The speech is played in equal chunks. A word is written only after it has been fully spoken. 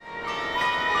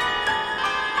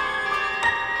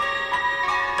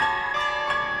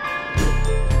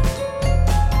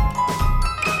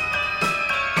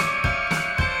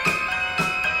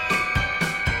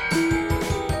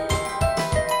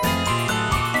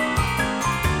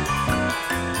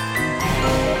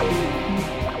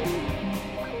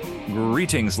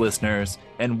Greetings, listeners,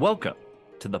 and welcome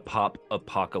to the Pop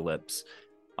Apocalypse.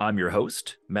 I'm your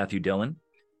host, Matthew Dillon,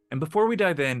 and before we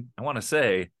dive in, I want to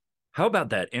say, how about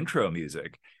that intro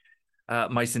music?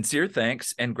 My sincere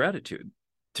thanks and gratitude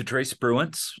to Trace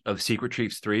Bruance of Secret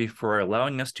Chiefs 3 for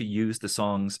allowing us to use the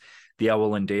songs The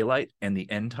Owl in Daylight and The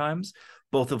End Times,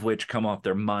 both of which come off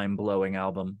their mind-blowing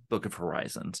album, Book of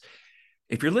Horizons.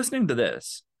 If you're listening to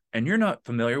this, and you're not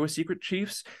familiar with Secret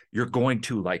Chiefs, you're going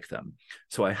to like them.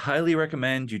 So I highly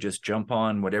recommend you just jump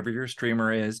on whatever your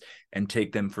streamer is and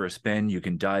take them for a spin. You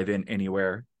can dive in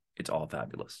anywhere. It's all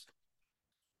fabulous.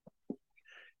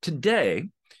 Today,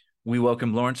 we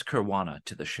welcome Laurence Caruana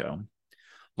to the show.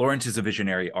 Laurence is a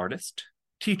visionary artist,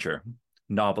 teacher,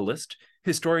 novelist,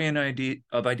 historian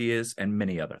of ideas, and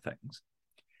many other things.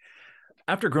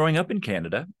 After growing up in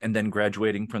Canada and then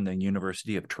graduating from the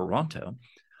University of Toronto,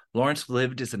 Laurence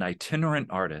lived as an itinerant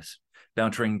artist,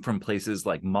 bouncing from places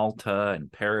like Malta and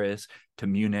Paris to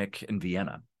Munich and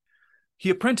Vienna. He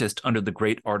apprenticed under the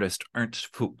great artist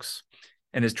Ernst Fuchs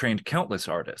and has trained countless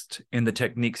artists in the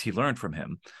techniques he learned from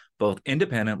him, both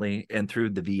independently and through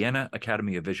the Vienna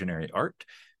Academy of Visionary Art,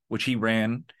 which he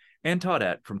ran and taught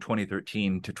at from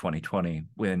 2013 to 2020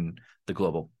 when the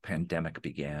global pandemic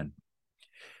began.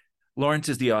 Laurence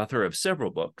is the author of several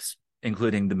books,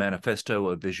 including The Manifesto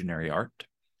of Visionary Art,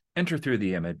 Enter Through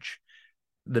the Image,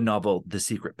 the novel The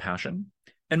Secret Passion,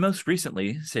 and most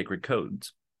recently, Sacred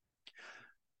Codes.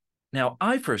 Now,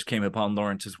 I first came upon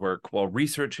Laurence's work while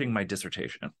researching my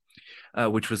dissertation,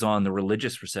 which was on the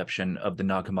religious reception of the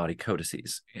Nag Hammadi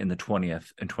codices in the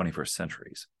 20th and 21st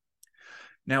centuries.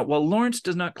 Now, while Laurence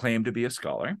does not claim to be a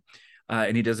scholar,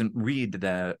 and he doesn't read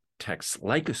the texts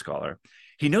like a scholar,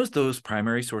 he knows those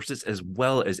primary sources as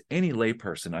well as any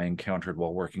layperson I encountered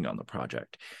while working on the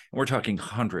project. And we're talking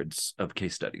hundreds of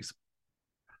case studies.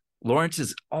 Laurence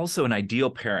is also an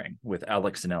ideal pairing with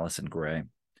Alex and Alison Gray.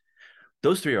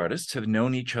 Those three artists have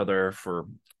known each other for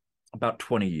about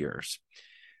 20 years.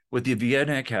 With the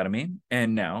Vienna Academy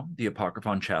and now the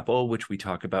Apocryphon Chapel, which we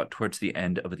talk about towards the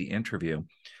end of the interview,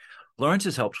 Laurence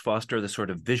has helped foster the sort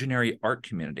of visionary art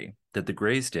community that the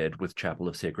Grays did with Chapel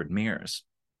of Sacred Mirrors.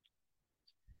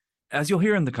 As you'll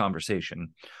hear in the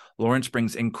conversation, Laurence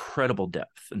brings incredible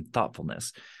depth and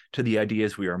thoughtfulness to the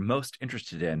ideas we are most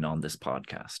interested in on this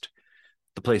podcast.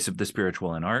 The place of the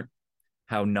spiritual in art,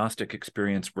 how Gnostic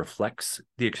experience reflects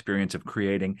the experience of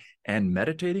creating and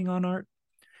meditating on art,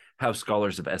 how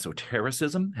scholars of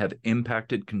esotericism have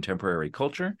impacted contemporary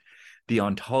culture, the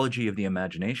ontology of the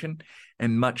imagination,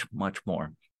 and much, much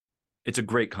more. It's a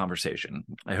great conversation.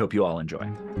 I hope you all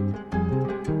enjoy.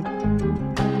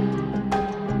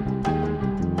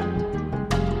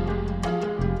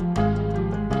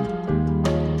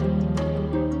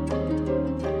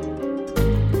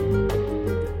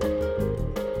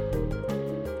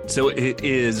 So it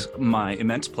is my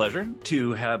immense pleasure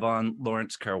to have on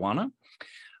Laurence Caruana,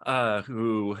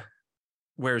 who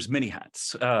wears many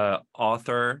hats,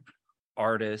 author,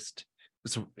 artist,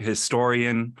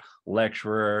 historian,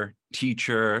 lecturer,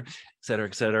 teacher, et cetera,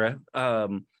 et cetera.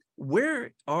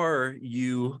 Where are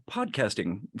you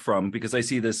podcasting from? Because I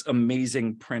see this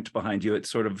amazing print behind you. It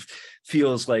sort of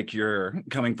feels like you're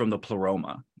coming from the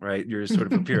pleroma, right? You're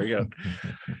sort of appearing out.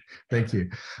 Thank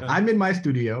you. I'm in my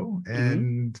studio,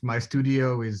 and my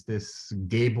studio is this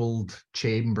gabled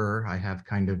chamber. I have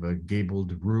kind of a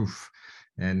gabled roof,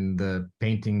 and the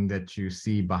painting that you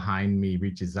see behind me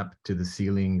reaches up to the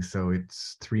ceiling, so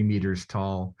it's 3 meters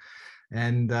tall.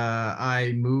 And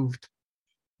I moved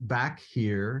back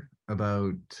here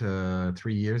about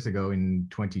 3 years ago in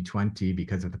 2020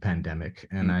 because of the pandemic,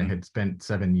 and I had spent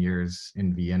 7 years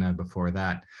in Vienna before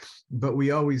that. But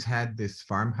we always had this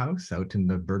farmhouse out in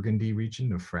the Burgundy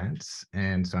region of France,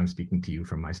 and so I'm speaking to you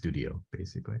from my studio,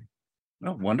 basically.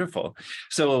 Oh, wonderful.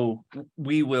 So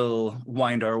we will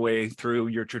wind our way through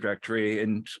your trajectory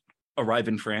and arrive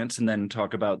in France and then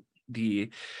talk about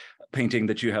the painting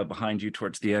that you have behind you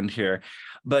towards the end here.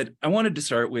 But I wanted to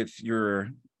start with your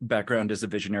background as a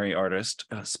visionary artist.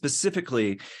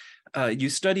 Specifically, you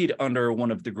studied under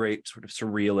one of the great sort of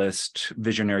surrealist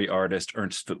visionary artists,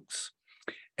 Ernst Fuchs.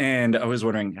 And I was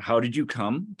wondering, how did you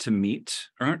come to meet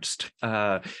Ernst?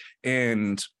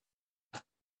 And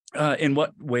in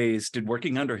what ways did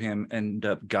working under him end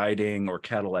up guiding or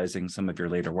catalyzing some of your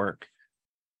later work?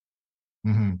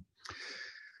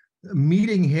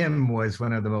 Meeting him was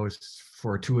one of the most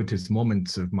fortuitous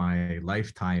moments of my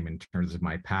lifetime in terms of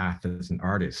my path as an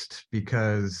artist,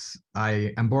 because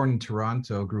I am born in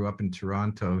Toronto, grew up in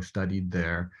Toronto, studied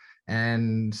there,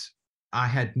 and I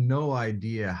had no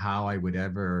idea how I would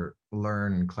ever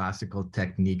learn classical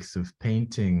techniques of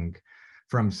painting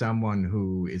from someone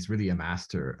who is really a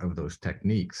master of those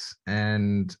techniques.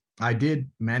 And I did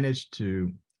manage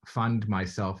to fund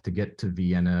myself to get to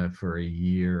Vienna for a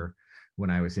year when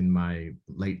I was in my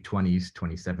late 20s,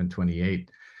 27, 28.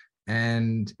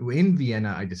 And in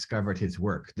Vienna, I discovered his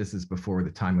work. This is before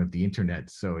the time of the internet,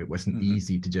 so it wasn't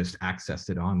easy to just access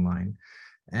it online.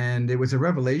 And it was a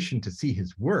revelation to see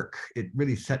his work. It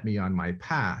really set me on my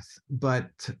path. But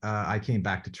I came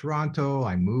back to Toronto,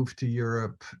 I moved to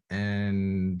Europe,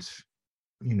 and,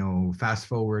 fast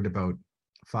forward about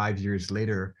 5 years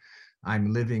later,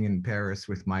 I'm living in Paris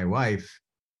with my wife.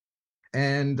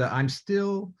 And I'm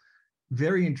still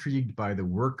very intrigued by the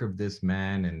work of this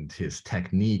man and his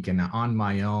technique. And on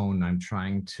my own, I'm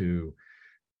trying to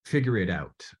figure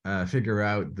out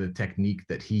the technique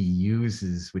that he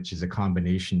uses, which is a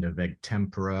combination of egg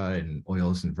tempera and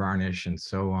oils and varnish and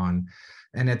so on.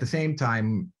 And at the same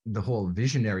time, the whole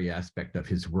visionary aspect of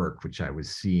his work, which I was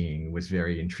seeing, was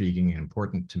very intriguing and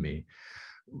important to me.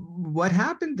 What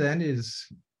happened then is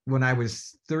when I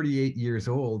was 38 years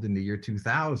old in the year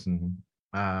 2000,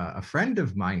 a friend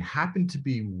of mine happened to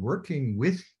be working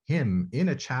with him in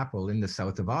a chapel in the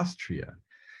south of Austria.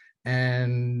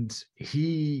 And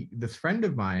this friend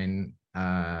of mine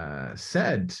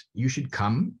said, you should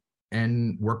come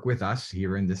and work with us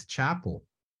here in this chapel.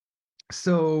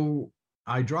 So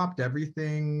I dropped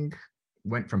everything,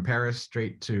 went from Paris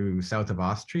straight to south of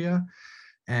Austria,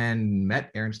 and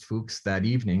met Ernst Fuchs that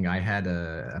evening. I had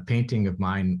a painting of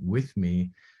mine with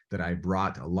me that I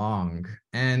brought along.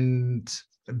 And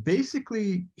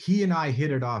basically, he and I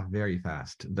hit it off very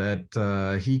fast,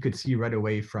 that he could see right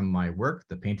away from my work,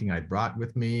 the painting I brought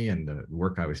with me and the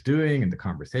work I was doing and the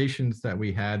conversations that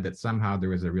we had, that somehow there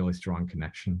was a really strong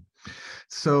connection.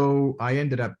 So I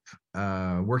ended up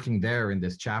working there in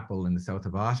this chapel in the south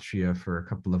of Austria for a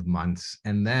couple of months.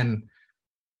 And then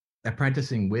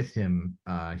apprenticing with him,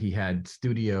 he had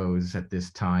studios at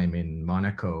this time in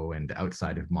Monaco and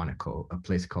outside of Monaco, a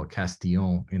place called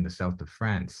Castillon in the south of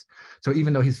France. So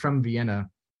even though he's from Vienna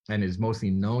and is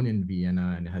mostly known in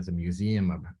Vienna and has a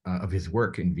museum of his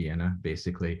work in Vienna,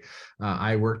 basically,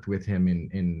 I worked with him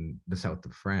in the south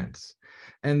of France.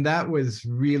 And that was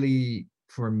really,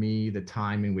 for me, the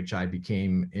time in which I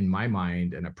became, in my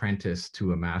mind, an apprentice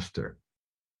to a master.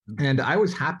 And I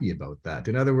was happy about that.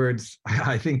 In other words,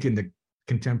 I think in the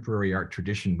contemporary art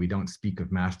tradition, we don't speak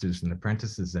of masters and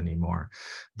apprentices anymore.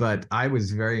 But I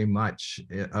was very much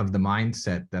of the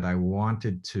mindset that I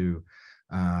wanted to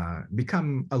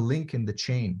become a link in the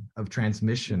chain of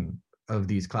transmission of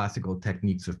these classical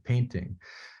techniques of painting.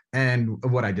 And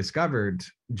what I discovered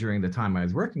during the time I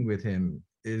was working with him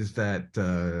is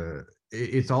that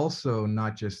it's also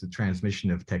not just the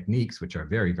transmission of techniques, which are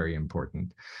very, very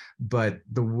important, but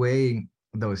the way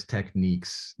those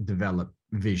techniques develop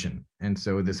vision. And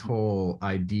so this whole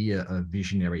idea of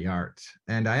visionary art,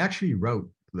 and I actually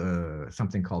wrote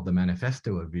something called the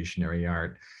Manifesto of Visionary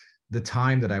Art, the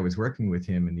time that I was working with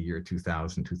him in the year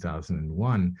 2000,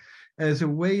 2001, as a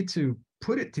way to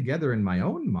put it together in my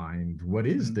own mind. What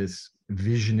is this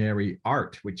visionary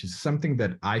art, which is something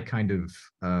that I kind of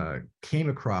came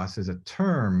across as a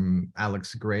term.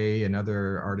 Alex Gray,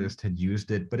 another artist, had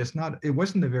used it, but it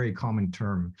wasn't a very common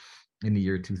term in the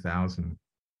year 2000.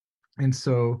 And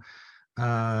so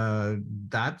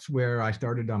that's where I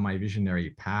started on my visionary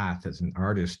path as an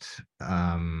artist,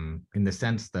 in the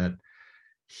sense that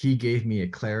he gave me a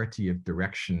clarity of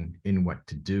direction in what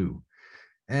to do.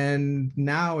 And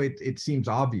now it seems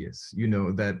obvious,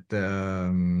 that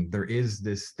there is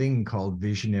this thing called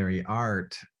visionary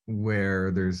art,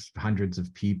 where there's hundreds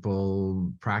of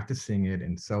people practicing it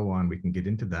and so on. We can get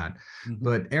into that.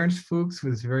 But Ernst Fuchs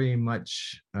was very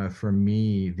much, for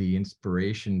me, the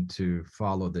inspiration to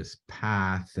follow this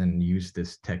path and use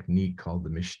this technique called the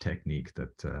Mish technique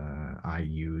that I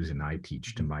use and I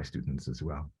teach to my students as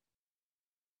well.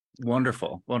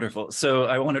 Wonderful, wonderful. So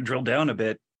I want to drill down a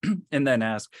bit and then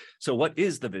ask, so what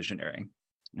is the visionary?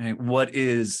 Right?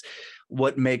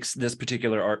 What makes this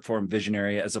particular art form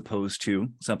visionary as opposed to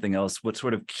something else? What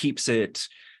sort of keeps it,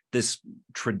 this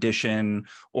tradition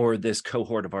or this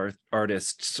cohort of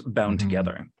artists bound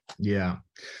together? Yeah.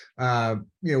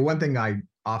 One thing I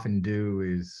often do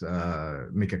is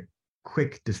make a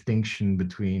quick distinction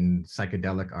between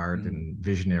psychedelic art and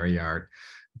visionary art,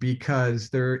 because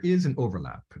there is an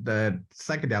overlap, that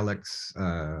psychedelics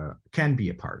can be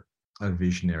a part of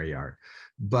visionary art.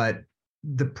 But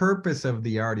the purpose of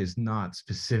the art is not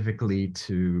specifically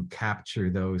to capture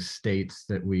those states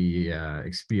that we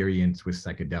experience with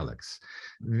psychedelics.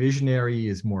 Visionary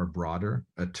is more broader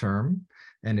a term,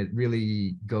 and it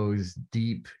really goes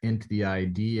deep into the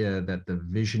idea that the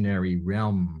visionary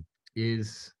realm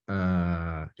exists,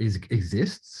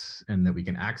 and that we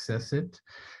can access it,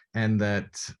 and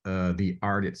that the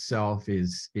art itself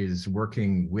is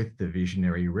working with the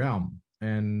visionary realm.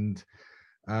 And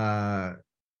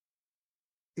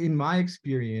in my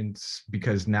experience,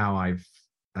 because now I've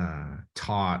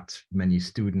taught many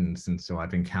students, and so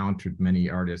I've encountered many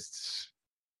artists,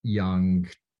 young,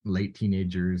 late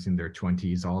teenagers in their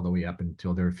 20s, all the way up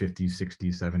until their 50s,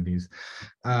 60s, 70s.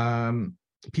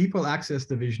 People access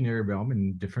the visionary realm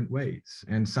in different ways.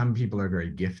 And some people are very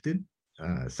gifted.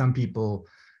 Some people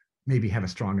maybe have a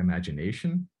strong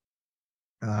imagination.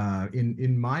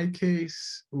 In my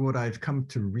case, what I've come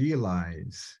to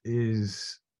realize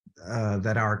is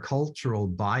that our cultural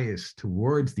bias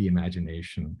towards the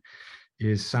imagination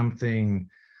is something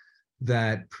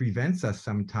that prevents us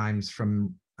sometimes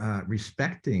from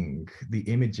respecting the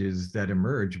images that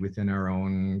emerge within our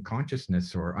own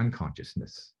consciousness or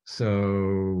unconsciousness.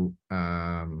 So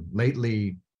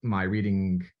lately, my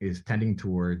reading is tending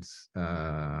towards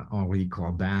Henri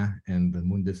Corbin and the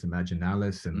Mundus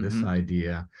Imaginalis and this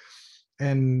idea.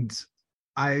 And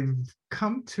I've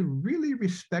come to really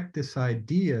respect this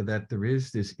idea that there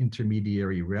is this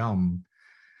intermediary realm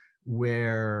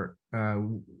where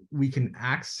we can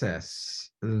access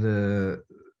the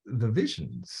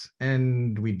visions,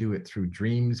 and we do it through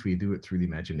dreams, we do it through the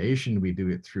imagination, we do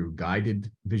it through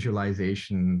guided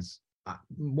visualizations.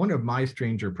 One of my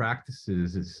stranger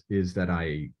practices is that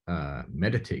I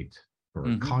meditate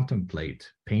or contemplate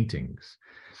paintings,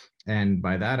 and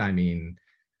by that I mean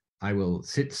I will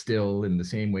sit still in the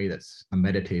same way that a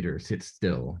meditator sits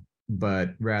still,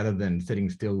 but rather than sitting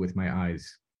still with my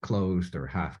eyes closed or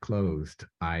half closed,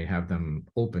 I have them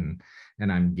open,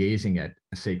 and I'm gazing at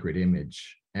a sacred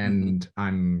image, and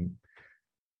I'm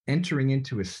entering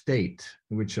into a state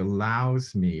which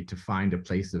allows me to find a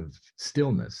place of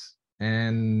stillness.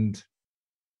 And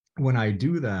when I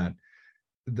do that,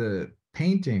 the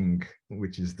painting,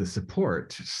 which is the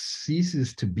support,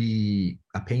 ceases to be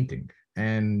a painting,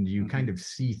 and you kind of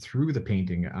see through the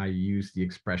painting. I use the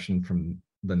expression from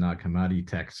the Nag Hammadi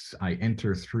texts, I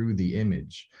enter through the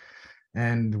image.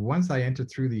 And once I enter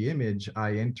through the image,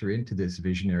 I enter into this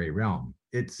visionary realm.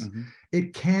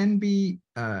 It can be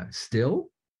still,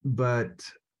 but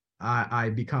I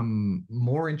become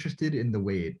more interested in the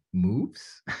way it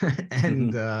moves.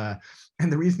 And the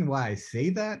reason why I say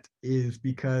that is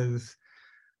because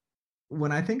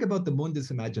when I think about the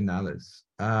Mundus Imaginalis,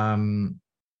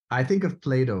 I think of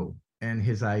Plato and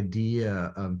his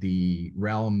idea of the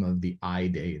realm of the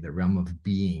Ide, the realm of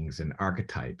beings and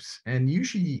archetypes. And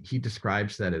usually he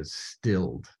describes that as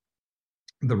stilled,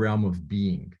 the realm of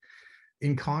being,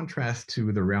 in contrast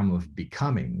to the realm of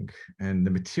becoming. And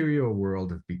the material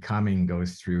world of becoming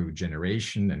goes through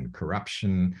generation and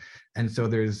corruption. And so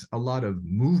there's a lot of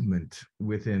movement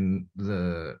within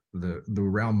the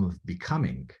realm of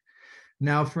becoming.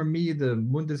 Now, for me, the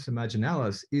Mundus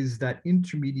Imaginalis is that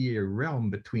intermediate realm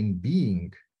between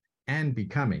being and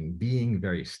becoming, being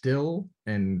very still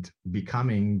and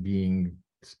becoming being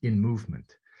in movement,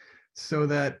 so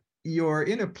that you're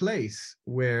in a place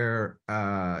where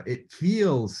it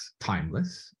feels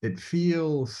timeless, it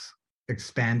feels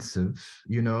expansive,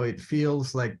 it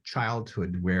feels like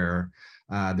childhood, where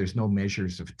there's no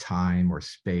measures of time or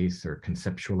space or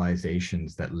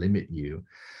conceptualizations that limit you.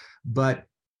 But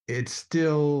it's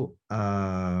still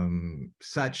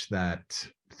such that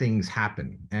things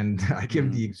happen. And I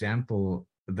give the example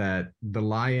that the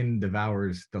lion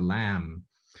devours the lamb,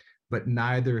 but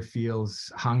neither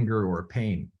feels hunger or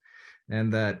pain.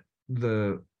 And that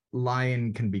the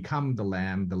lion can become the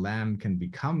lamb can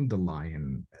become the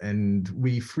lion. And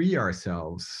we free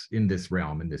ourselves in this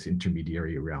realm, in this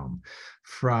intermediary realm,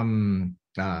 from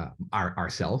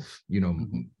ourself,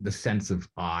 the sense of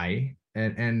I,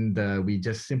 and we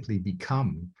just simply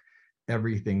become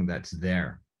everything that's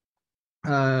there.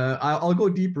 I'll go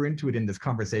deeper into it in this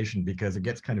conversation because it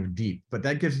gets kind of deep, but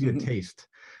that gives you a taste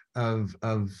of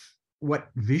what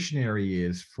visionary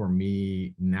is for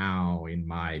me now in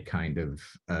my kind of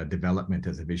development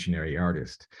as a visionary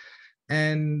artist.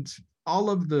 And all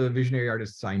of the visionary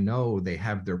artists I know, they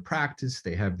have their practice,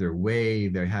 they have their way,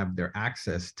 they have their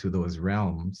access to those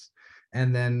realms.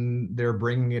 And then they're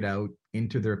bringing it out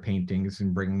into their paintings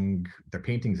and bringing their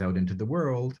paintings out into the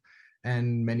world.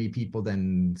 And many people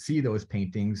then see those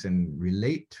paintings and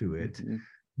relate to it.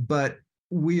 But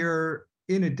we're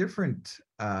in a different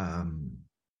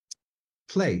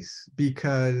place,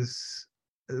 because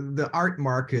the art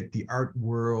market, the art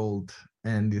world,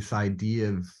 and this idea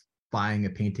of buying a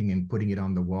painting and putting it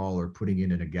on the wall or putting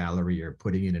it in a gallery or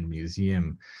putting it in a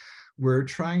museum, we're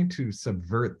trying to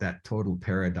subvert that total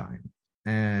paradigm.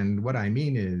 And what I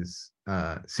mean is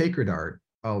sacred art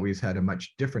always had a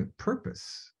much different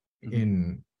purpose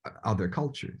in other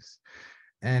cultures.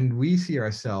 And we see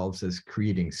ourselves as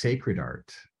creating sacred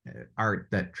art, art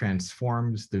that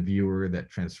transforms the viewer, that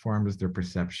transforms their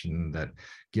perception, that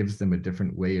gives them a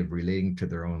different way of relating to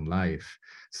their own life.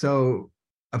 So,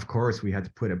 of course, we had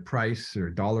to put a price or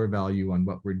dollar value on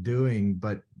what we're doing,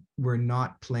 but we're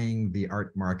not playing the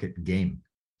art market game.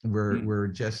 We're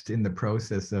just in the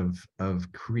process of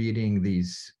creating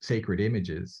these sacred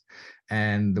images,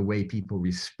 and the way people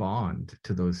respond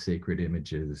to those sacred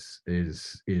images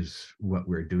is what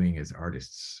we're doing as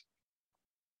artists.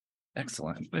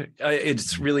 Excellent.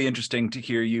 It's really interesting to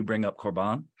hear you bring up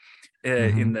Corban,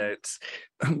 in that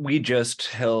we just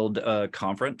held a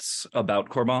conference about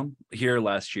Corban here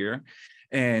last year,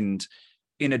 and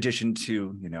in addition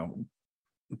to,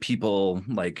 people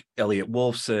like Elliot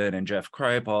Wolfson and Jeff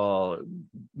Kripal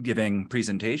giving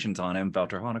presentations on him,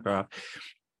 Wouter Hanegraaff,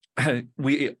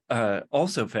 we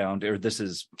also found, or this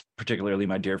is particularly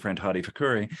my dear friend Hadi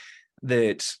Fakuri,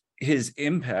 that his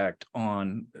impact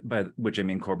on, by which I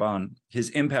mean Corban, his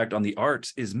impact on the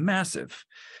arts is massive.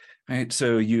 Right.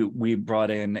 So we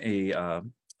brought in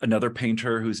another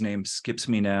painter whose name skips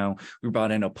me now. We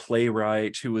brought in a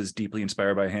playwright who was deeply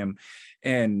inspired by him.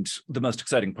 And the most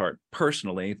exciting part,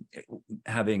 personally,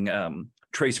 having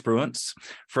Trace Bruance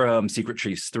from Secret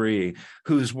Chiefs 3,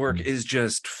 whose work is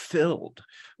just filled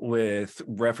with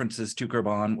references to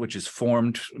Corban, which is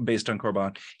formed based on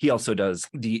Corban. He also does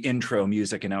the intro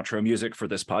music and outro music for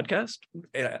this podcast.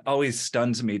 It always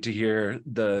stuns me to hear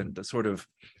the sort of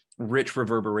rich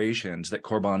reverberations that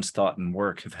Corban's thought and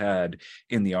work have had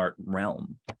in the art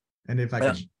realm. And if I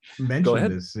could mention,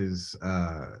 this is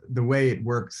the way it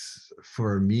works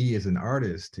for me as an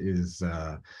artist is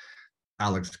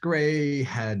Alex Gray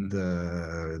had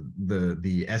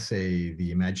the essay,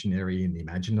 The Imaginary and the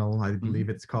Imaginal, I believe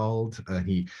it's called.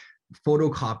 He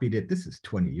photocopied it. This is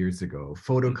 20 years ago.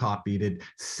 Photocopied it,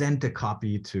 sent a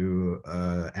copy to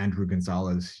Andrew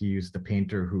Gonzalez. He was the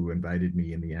painter who invited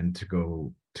me in the end to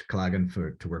go to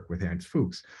Klagenfurt to work with Ernst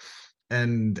Fuchs.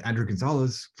 And Andrew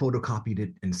Gonzalez photocopied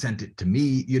it and sent it to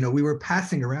me. We were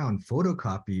passing around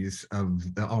photocopies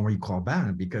of the Henri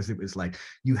Corbin because it was like,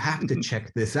 you have to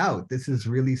check this out. This is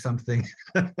really something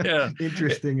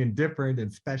interesting and different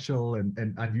and special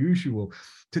and unusual.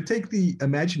 To take the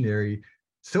imaginary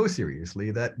so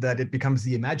seriously that it becomes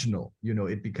the imaginal,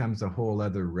 it becomes a whole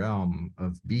other realm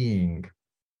of being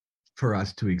for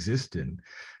us to exist in.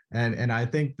 And I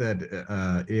think that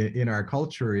in our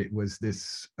culture, it was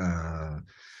this, how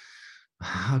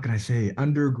can I say,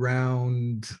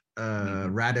 underground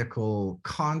radical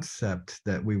concept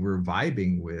that we were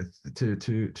vibing with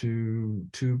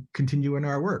to continue in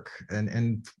our work.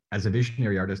 And as a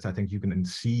visionary artist, I think you can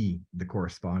see the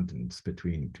correspondence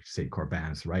between, say,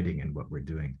 Corbin's writing and what we're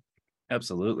doing.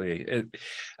 Absolutely.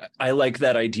 I like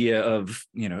that idea of,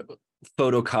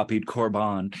 photocopied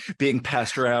Corban being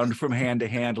passed around from hand to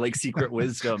hand like secret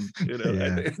wisdom.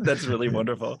 That's really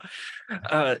wonderful.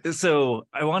 So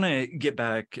I want to get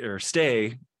back, or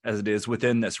stay as it is,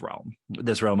 within this realm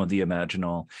of the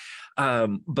imaginal,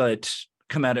 but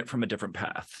come at it from a different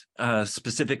path,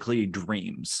 specifically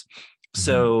dreams.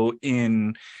 So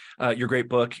in your great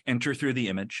book, Enter Through the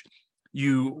Image,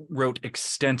 you wrote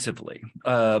extensively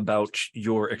about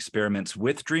your experiments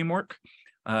with dream work,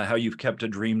 how you've kept a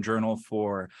dream journal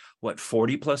for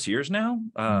 40 plus years now,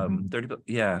 30.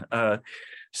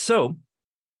 So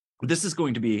this is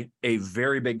going to be a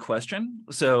very big question,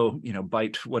 so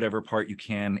bite whatever part you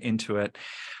can into it.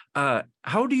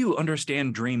 How do you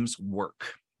understand dreams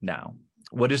work now?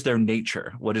 What is their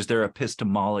nature? What is their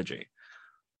epistemology?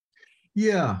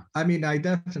 Yeah, I mean, I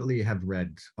definitely have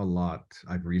read a lot.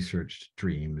 I've researched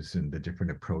dreams and the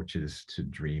different approaches to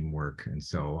dream work and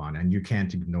so on. And you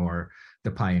can't ignore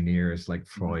the pioneers like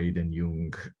Freud and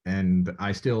Jung. And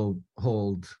I still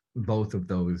hold both of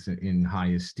those in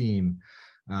high esteem.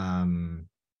 I'm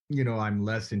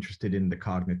less interested in the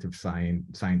cognitive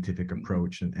scientific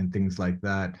approach and things like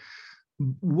that.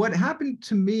 What happened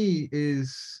to me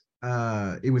is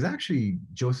it was actually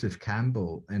Joseph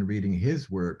Campbell and reading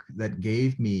his work that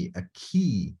gave me a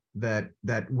key that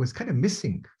was kind of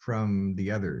missing from the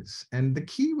others. And the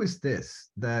key was this,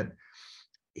 that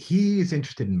he is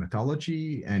interested in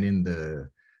mythology and in the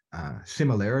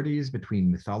similarities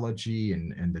between mythology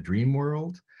and the dream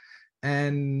world.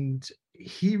 And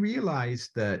he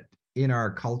realized that in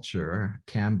our culture,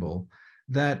 Campbell,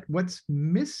 that what's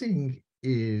missing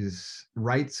is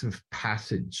rites of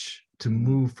passage to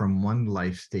move from one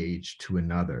life stage to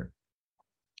another.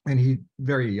 And he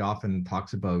very often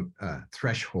talks about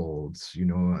thresholds,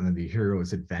 and the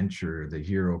hero's adventure. The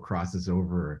hero crosses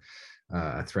over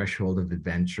a threshold of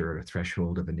adventure, a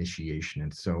threshold of initiation,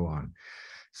 and so on.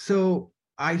 So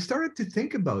I started to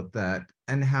think about that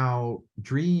and how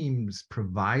dreams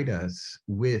provide us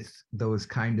with those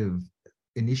kind of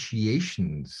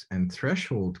initiations and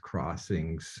threshold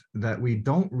crossings that we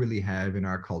don't really have in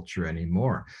our culture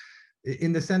anymore,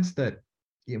 in the sense that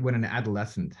when an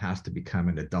adolescent has to become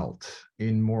an adult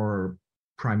in more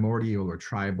primordial or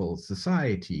tribal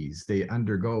societies, they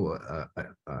undergo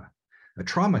a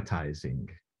traumatizing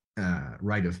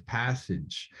rite of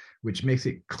passage, which makes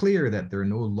it clear that they're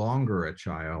no longer a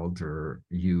child or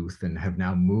youth and have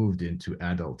now moved into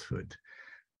adulthood.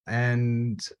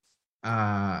 And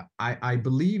I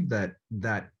believe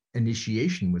that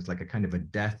initiation was like a kind of a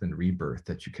death and rebirth,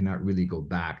 that you cannot really go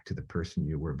back to the person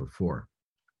you were before.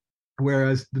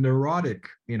 Whereas the neurotic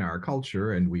in our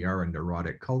culture, and we are a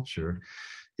neurotic culture,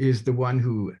 is the one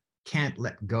who can't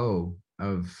let go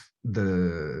of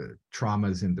the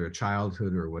traumas in their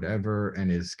childhood or whatever,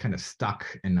 and is kind of stuck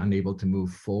and unable to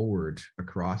move forward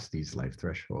across these life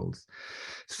thresholds.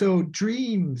 So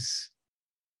dreams,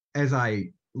 as I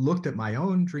looked at my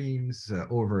own dreams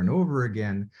over and over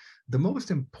again, the most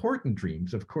important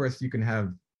dreams, of course, you can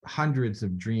have hundreds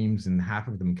of dreams and half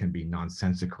of them can be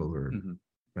nonsensical or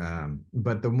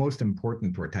but the most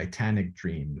important or titanic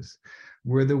dreams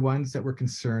were the ones that were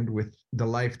concerned with the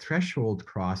life threshold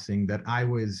crossing that I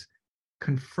was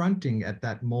confronting at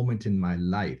that moment in my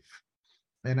life.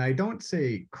 And I don't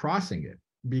say crossing it,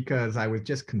 because I was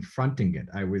just confronting it.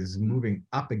 I was moving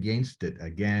up against it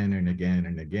again and again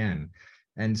and again.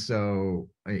 And so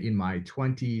in my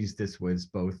 20s, this was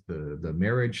both the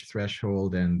marriage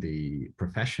threshold and the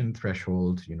profession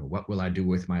threshold. What will I do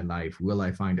with my life? Will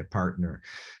I find a partner?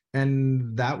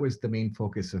 And that was the main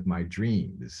focus of my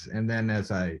dreams. And then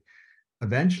as I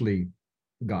eventually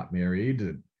got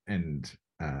married and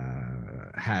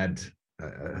had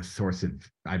a source of,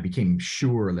 I became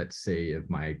sure, let's say, of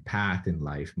my path in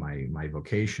life, my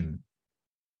vocation,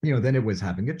 then it was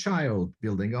having a child,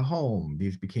 building a home.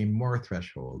 These became more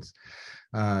thresholds.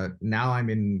 Now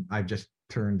I've just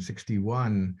turned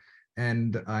 61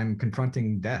 and I'm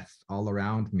confronting death all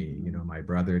around me. My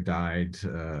brother died,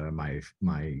 my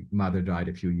mother died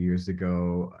a few years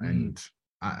ago, and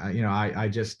I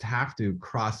just have to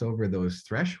cross over those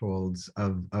thresholds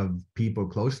of people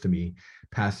close to me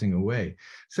passing away.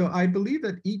 So I believe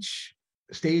that each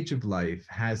stage of life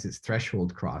has its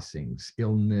threshold crossings,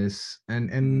 illness,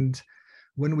 and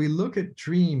when we look at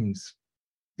dreams,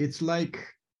 it's like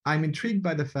I'm intrigued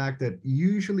by the fact that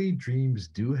usually dreams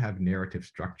do have narrative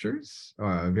structures.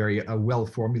 A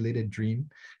well-formulated dream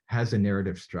has a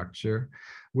narrative structure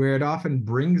where it often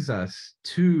brings us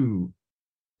to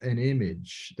an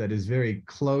image that is very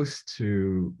close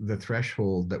to the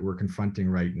threshold that we're confronting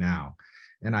right now.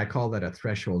 And I call that a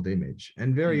threshold image.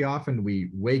 And very often we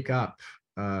wake up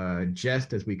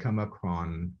just as we come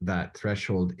upon that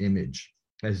threshold image,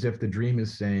 as if the dream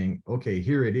is saying, okay,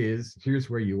 here it is, here's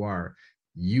where you are,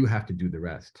 you have to do the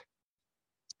rest.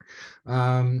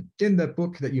 In the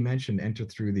book that you mentioned, Enter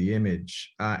Through the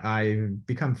Image, I've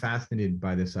become fascinated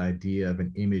by this idea of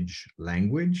an image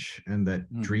language, and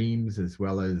that dreams, as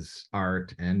well as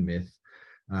art and myth,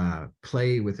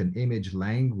 play with an image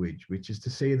language, which is to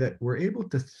say that we're able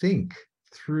to think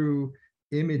through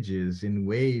images in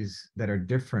ways that are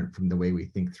different from the way we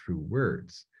think through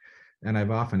words. And I've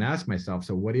often asked myself,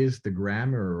 so what is the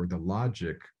grammar or the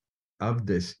logic of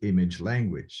this image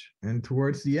language? And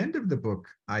towards the end of the book,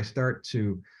 I start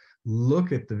to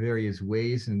look at the various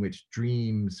ways in which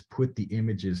dreams put the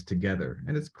images together.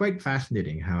 And it's quite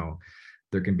fascinating how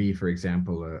there can be, for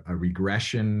example, a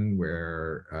regression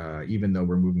where even though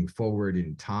we're moving forward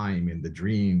in time in the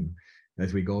dream,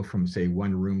 as we go from, say,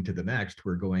 one room to the next,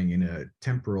 we're going in a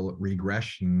temporal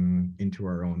regression into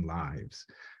our own lives.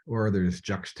 Or there's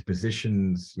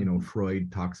juxtapositions.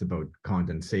 Freud talks about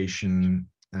condensation.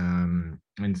 And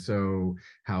so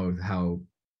how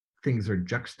things are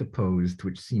juxtaposed,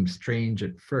 which seems strange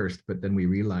at first, but then we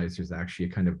realize there's actually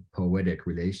a kind of poetic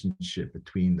relationship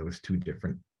between those two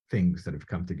different things that have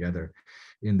come together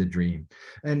in the dream.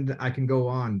 And I can go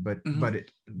on, but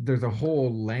there's a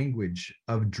whole language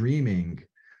of dreaming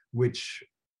which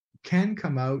can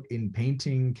come out in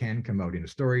painting, can come out in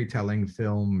storytelling,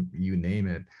 film, you name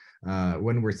it,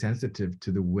 when we're sensitive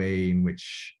to the way in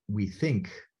which we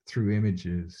think through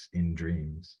images in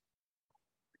dreams.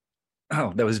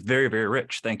 Oh, that was very, very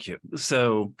rich. Thank you.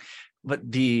 So,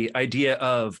 but the idea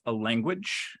of a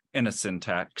language and a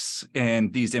syntax,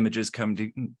 and these images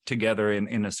come together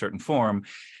in a certain form,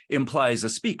 implies a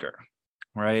speaker.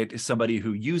 right? Somebody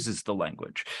who uses the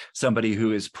language, somebody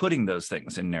who is putting those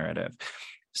things in narrative.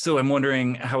 So I'm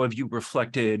wondering, how have you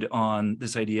reflected on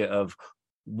this idea of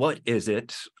what is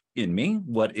it in me?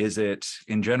 What is it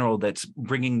in general that's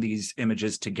bringing these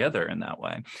images together in that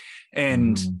way?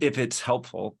 And if it's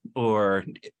helpful or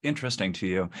interesting to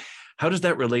you, how does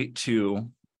that relate to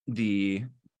the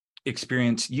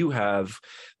experience you have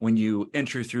when you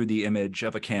enter through the image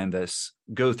of a canvas,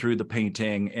 go through the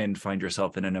painting, and find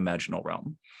yourself in an imaginal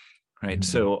realm, right?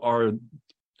 So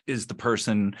is the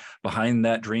person behind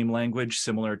that dream language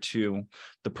similar to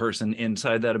the person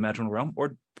inside that imaginal realm,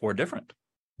 or different?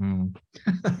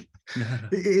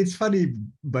 It's funny,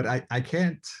 but I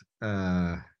can't,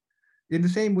 in the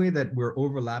same way that we're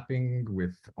overlapping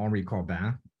with Henri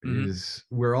Corbin, is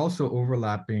we're also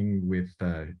overlapping with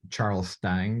Charles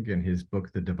Stang and his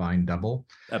book, The Divine Double.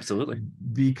 Absolutely.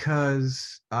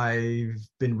 Because I've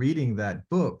been reading that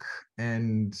book,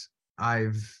 and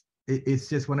it's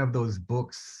just one of those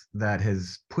books that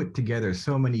has put together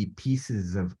so many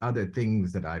pieces of other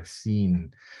things that I've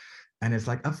seen. And it's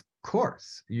like, of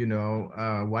course,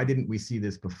 why didn't we see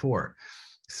this before?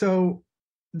 So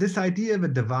this idea of a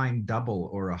divine double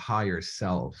or a higher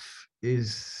self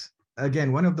is,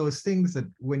 again, one of those things that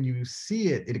when you see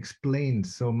it, it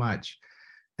explains so much.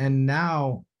 And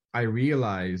now I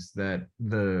realize that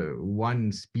the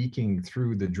one speaking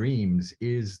through the dreams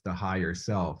is the higher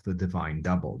self, the divine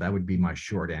double. That would be my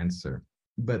short answer.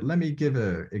 But let me give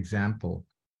an example.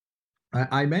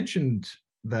 I mentioned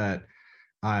that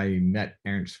I met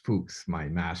Ernst Fuchs, my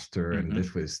master, and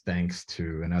this was thanks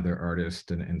to another artist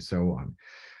and so on.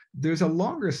 There's a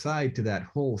longer side to that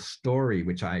whole story,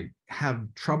 which I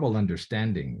have trouble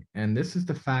understanding. And this is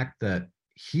the fact that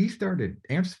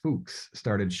Ernst Fuchs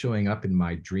started showing up in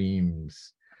my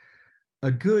dreams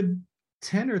a good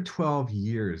 10 or 12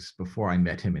 years before I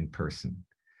met him in person.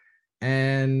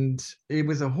 And it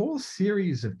was a whole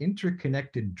series of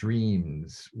interconnected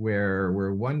dreams where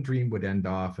one dream would end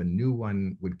off, a new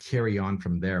one would carry on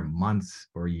from there months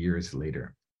or years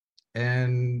later.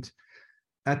 And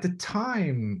at the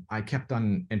time, I kept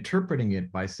on interpreting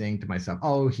it by saying to myself,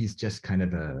 oh, he's just kind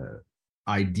of a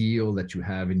ideal that you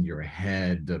have in your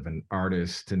head of an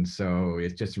artist. And so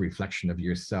it's just a reflection of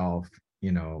yourself,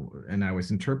 and I was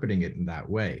interpreting it in that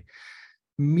way.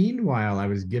 Meanwhile, I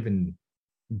was given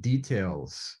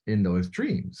details in those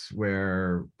dreams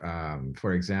where,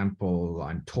 for example,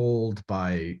 I'm told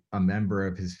by a member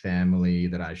of his family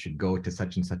that I should go to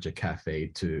such and such a cafe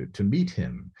to meet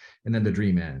him. And then the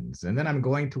dream ends. And then I'm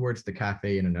going towards the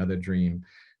cafe in another dream.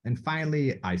 And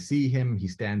finally, I see him, he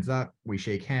stands up, we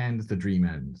shake hands, the dream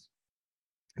ends.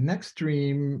 Next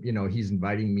dream, he's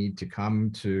inviting me to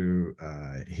come to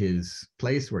his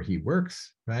place where he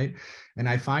works, right? And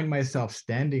I find myself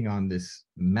standing on this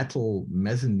metal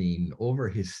mezzanine over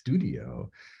his studio,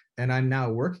 and I'm now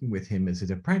working with him as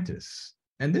his apprentice.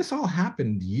 And this all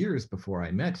happened years before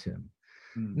I met him.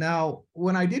 Now,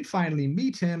 when I did finally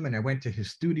meet him and I went to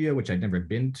his studio, which I'd never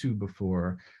been to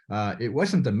before, it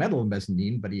wasn't a metal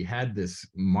mezzanine, but he had this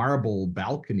marble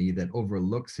balcony that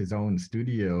overlooks his own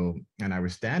studio. And I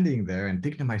was standing there and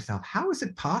thinking to myself, how is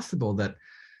it possible that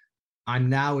I'm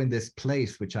now in this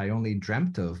place which I only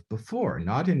dreamt of before,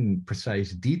 not in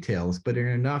precise details, but in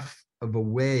enough of a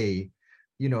way,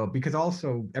 because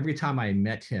also every time I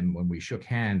met him, when we shook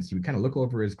hands, he would kind of look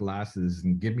over his glasses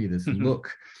and give me this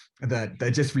look that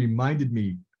just reminded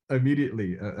me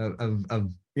immediately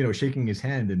of shaking his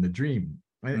hand in the dream.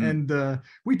 And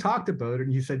we talked about it,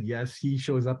 and he said, yes, he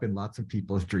shows up in lots of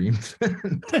people's dreams.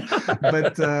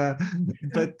 but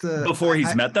before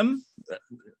he's met them?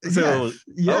 So,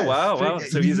 yes. Oh, wow.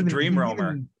 So he's a dream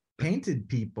roamer. Painted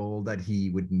people that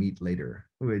he would meet later,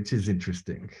 which is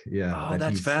interesting. Yeah. Oh,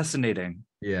 that's fascinating.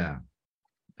 Yeah.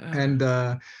 And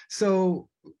so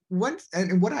what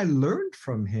I learned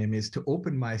from him is to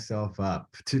open myself up,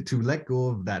 to let go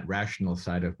of that rational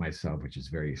side of myself, which is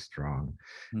very strong,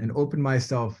 and open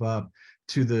myself up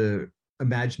to the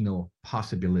imaginal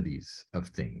possibilities of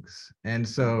things. And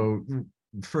so,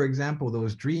 for example,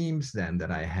 those dreams then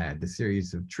that I had, the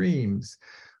series of dreams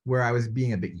where I was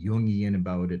being a bit Jungian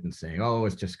about it and saying, oh,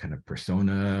 it's just kind of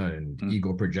persona and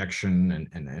ego projection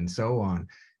and so on.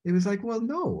 It was like, well,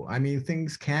 no, I mean,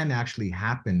 things can actually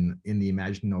happen in the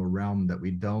imaginal realm that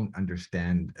we don't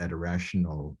understand at a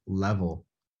rational level.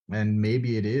 And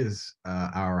maybe it is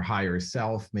our higher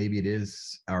self, maybe it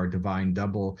is our divine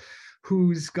double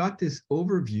who's got this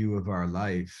overview of our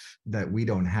life that we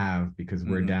don't have because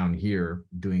we're down here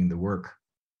doing the work,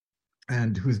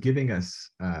 and who's giving us,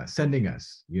 sending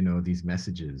us, these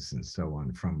messages and so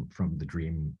on from the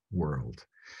dream world.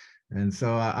 And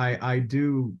so I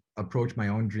do approach my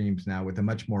own dreams now with a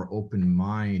much more open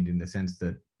mind, in the sense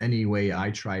that any way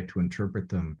I try to interpret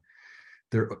them,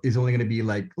 there is only going to be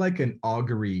like an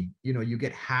augury. You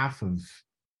get half of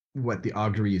what the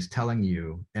augury is telling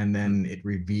you, and then it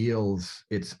reveals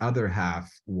its other half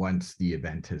once the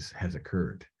event has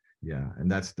occurred. Yeah,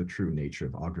 and that's the true nature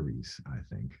of auguries, I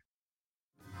think.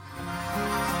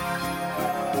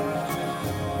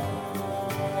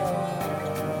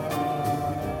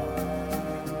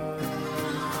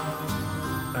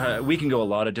 We can go a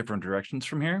lot of different directions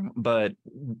from here, but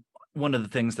one of the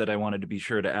things that I wanted to be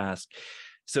sure to ask,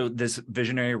 so this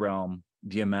visionary realm,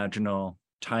 the imaginal,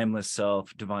 timeless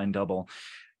self, divine double,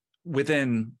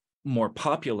 within more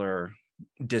popular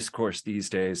discourse these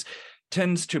days,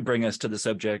 tends to bring us to the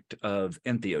subject of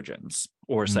entheogens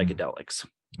or psychedelics,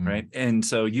 right? And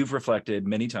so you've reflected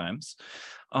many times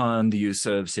on the use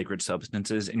of sacred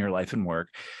substances in your life and work.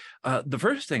 The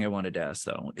first thing I wanted to ask,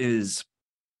 though, is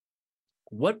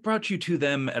what brought you to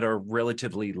them at a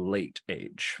relatively late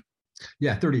age?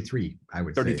 Yeah, 33, I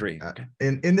would 33. say. Okay.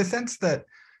 In the sense that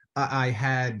I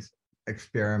had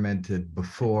experimented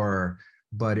before,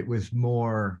 but it was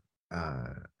more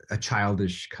a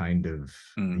childish kind of,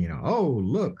 oh,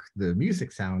 look, the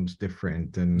music sounds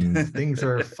different and things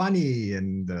are funny.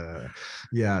 And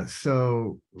yeah,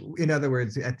 so in other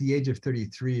words, at the age of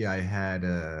 33, I had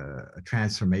a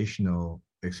transformational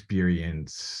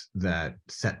experience that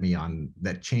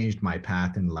changed my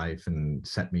path in life and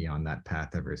set me on that path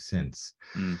ever since.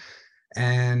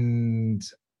 And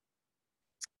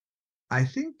I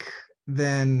think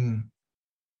then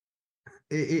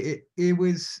it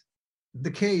was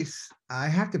the case. I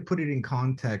have to put it in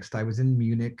context. I was in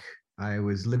Munich. I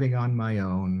was living on my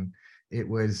own. It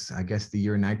was, I guess, the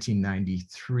year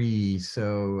 1993.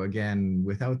 So again,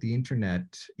 without the internet,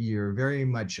 you're very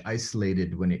much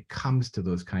isolated when it comes to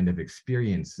those kind of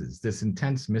experiences. This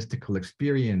intense mystical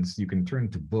experience, you can turn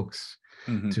to books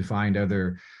to find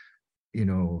other,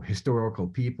 historical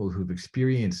people who've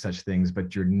experienced such things,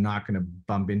 but you're not going to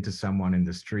bump into someone in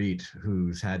the street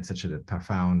who's had such a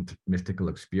profound mystical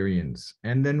experience.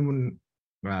 And then when,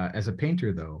 as a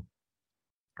painter, though,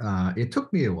 it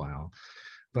took me a while,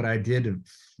 but I did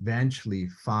eventually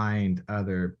find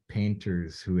other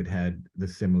painters who had had the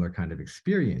similar kind of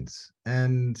experience.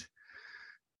 And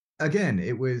again,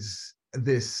 it was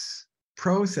this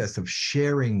process of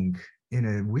sharing in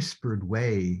a whispered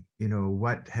way,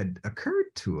 what had occurred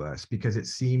to us, because it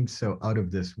seemed so out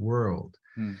of this world.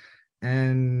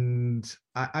 And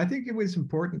I think it was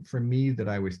important for me that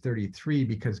I was 33,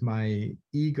 because my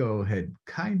ego had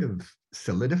kind of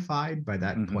solidified by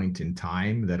that point in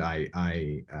time, that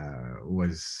I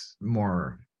was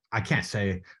more, I can't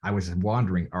say I was a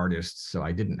wandering artist, so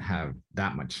I didn't have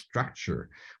that much structure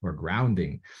or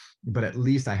grounding, but at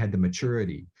least I had the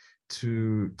maturity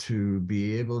to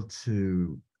be able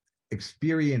to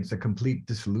experience a complete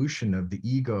dissolution of the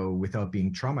ego without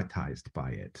being traumatized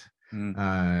by it.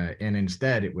 And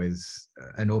instead, it was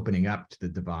an opening up to the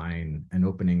divine, an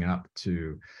opening up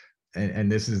to,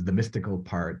 and this is the mystical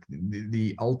part,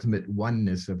 the ultimate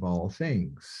oneness of all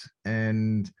things.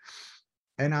 And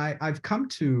I've come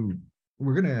to,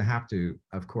 we're going to have to,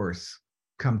 of course,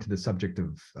 come to the subject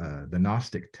of the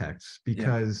Gnostic texts,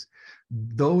 because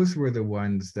those were the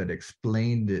ones that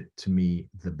explained it to me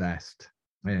the best,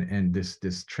 and this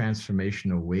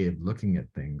transformational way of looking at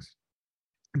things.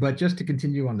 But just to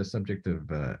continue on the subject of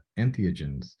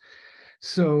entheogens,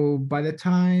 so by the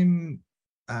time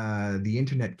the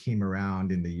internet came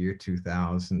around in the year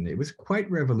 2000, it was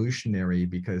quite revolutionary,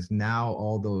 because now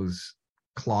all those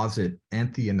closet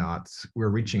entheonauts were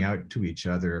reaching out to each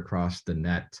other across the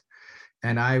net.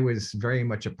 And I was very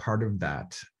much a part of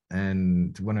that.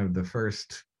 And one of the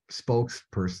first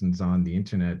spokespersons on the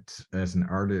internet as an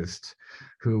artist,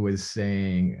 who was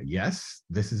saying, yes,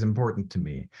 this is important to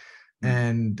me.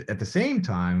 And at the same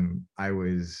time, I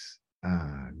was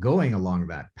going along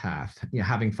that path,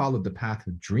 having followed the path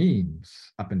of dreams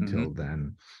up until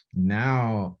then.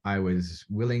 Now I was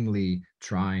willingly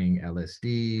trying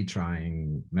LSD,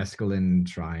 trying mescaline,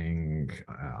 trying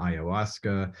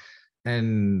ayahuasca,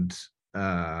 and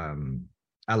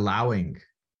allowing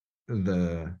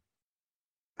the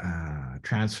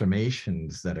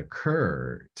transformations that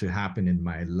occur to happen in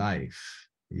my life.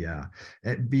 Yeah,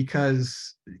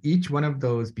 because each one of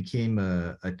those became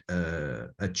a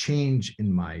change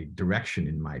in my direction,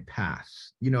 in my path.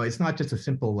 It's not just a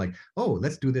simple like, oh,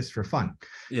 let's do this for fun.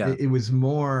 Yeah, it was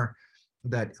more,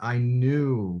 that I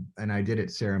knew, and I did it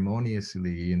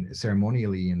ceremonially in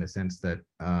the sense that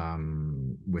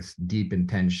with deep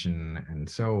intention and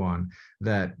so on,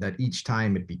 that each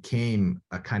time it became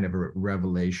a kind of a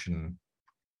revelation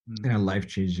and a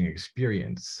life-changing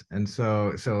experience. And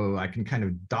so I can kind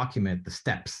of document the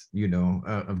steps,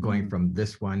 of going from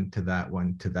this one to that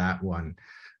one to that one,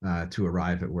 to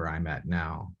arrive at where I'm at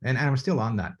now. And I'm still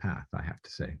on that path, I have to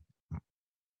say.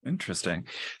 Interesting.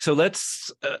 So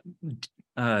let's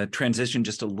transition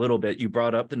just a little bit. You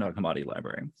brought up the Nag Hammadi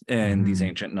library and these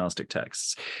ancient Gnostic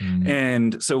texts.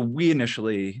 And so we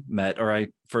initially met, or I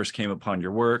first came upon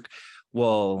your work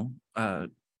while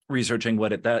researching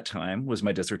what at that time was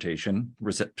my dissertation,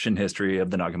 reception history of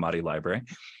the Nag Hammadi library.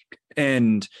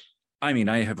 And I mean,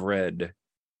 I have read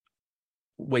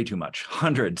way too much,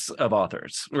 hundreds of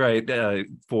authors, right,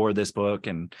 for this book,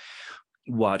 and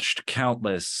watched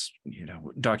countless,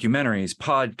 documentaries,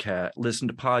 listened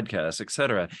to podcasts,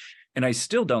 etc. And I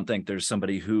still don't think there's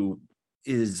somebody who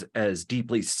is as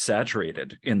deeply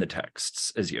saturated in the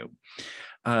texts as you,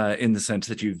 in the sense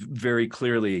that you've very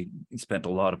clearly spent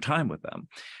a lot of time with them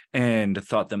and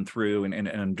thought them through and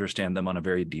understand them on a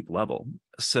very deep level.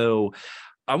 So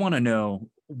I want to know,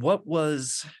 what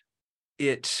was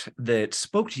it that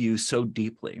spoke to you so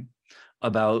deeply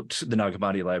about the Nag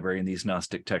Hammadi library and these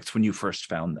Gnostic texts when you first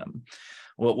found them?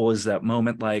 What was that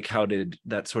moment like? How did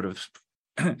that sort of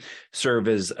serve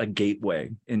as a gateway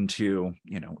into,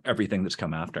 everything that's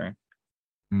come after?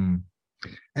 And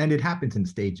it happens in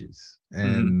stages.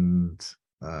 And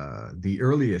the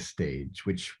earliest stage,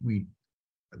 which we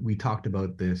talked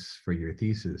about this for your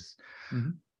thesis,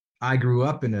 I grew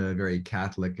up in a very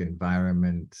Catholic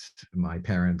environment. My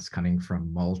parents coming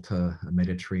from Malta, a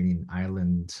Mediterranean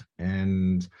island,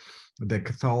 and the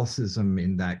Catholicism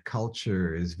in that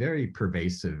culture is very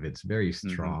pervasive. It's very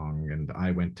strong. And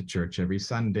I went to church every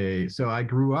Sunday. So I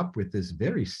grew up with this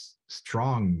very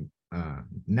strong,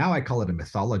 now I call it a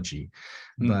mythology,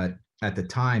 but at the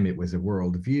time it was a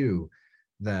worldview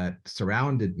that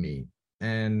surrounded me.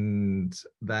 And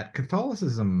that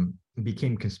Catholicism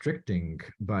became constricting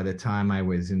by the time I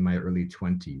was in my early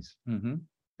 20s.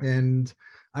 And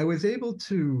I was able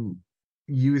to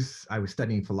I was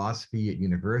studying philosophy at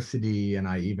university, and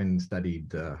I even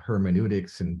studied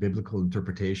hermeneutics and biblical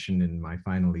interpretation in my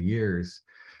final years.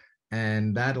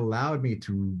 And that allowed me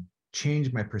to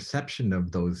change my perception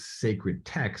of those sacred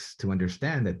texts to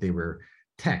understand that they were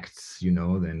texts,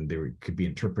 then could be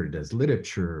interpreted as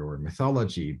literature or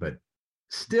mythology, but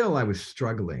still I was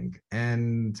struggling.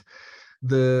 And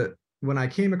when I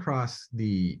came across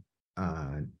the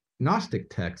Gnostic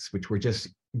texts, which were just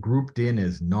grouped in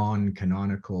as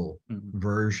non-canonical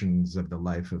versions of the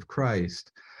life of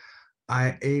Christ,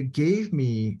 it gave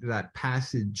me that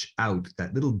passage out,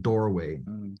 that little doorway,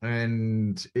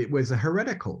 and it was a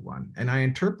heretical one. And I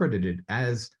interpreted it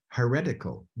as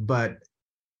heretical, but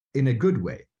in a good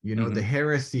way. The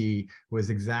heresy was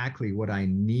exactly what I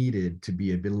needed to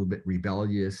be a little bit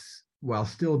rebellious while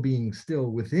still being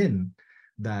within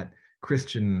that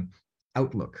Christian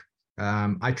outlook.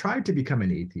 I tried to become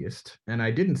an atheist, and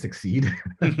I didn't succeed.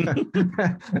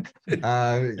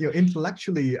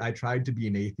 Intellectually, I tried to be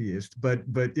an atheist, but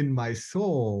in my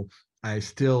soul, I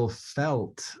still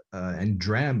felt and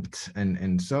dreamt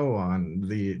and so on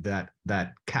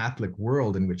that Catholic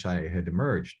world in which I had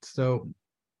emerged. So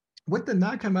what the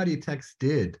Nag Hammadi text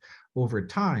did over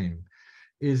time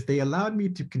is they allowed me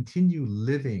to continue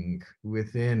living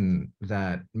within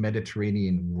that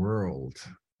Mediterranean world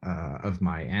of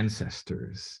my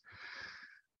ancestors,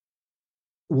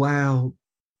 while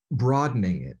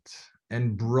broadening it.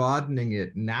 And broadening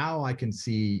it, now I can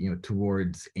see,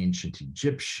 towards ancient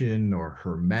Egyptian or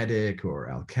Hermetic or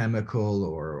alchemical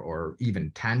or even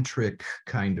tantric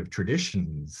kind of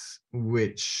traditions,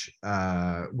 which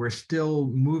we're still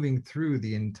moving through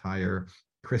the entire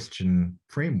Christian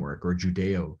framework or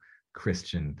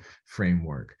Judeo-Christian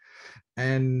framework.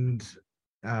 And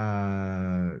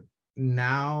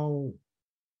now,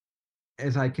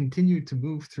 as I continue to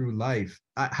move through life,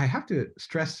 I have to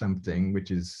stress something,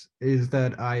 which is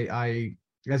that I,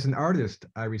 as an artist,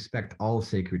 I respect all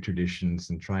sacred traditions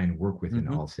and try and work within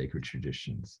all sacred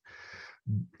traditions.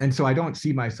 And so I don't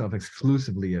see myself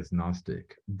exclusively as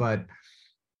Gnostic, but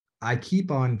I keep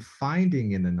on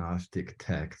finding in the Gnostic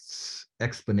texts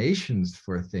explanations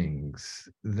for things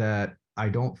that I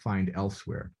don't find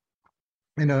elsewhere.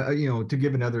 And, to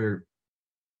give another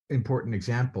important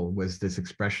example was this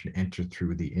expression, enter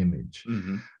through the image,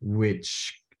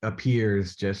 which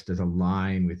appears just as a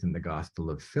line within the Gospel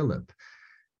of Philip.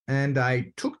 And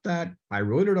I took that, I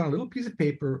wrote it on a little piece of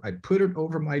paper, I put it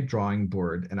over my drawing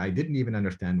board, and I didn't even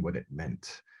understand what it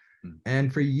meant.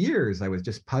 And for years, I was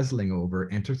just puzzling over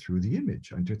enter through the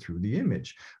image, enter through the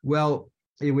image. Well,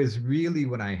 it was really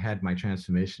when I had my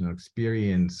transformational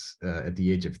experience at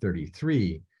the age of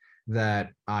 33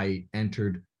 that I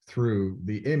entered through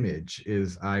the image.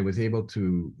 Is I was able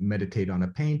to meditate on a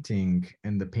painting,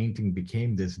 and the painting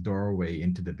became this doorway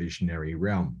into the visionary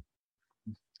realm.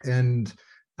 And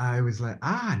I was like,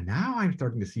 now I'm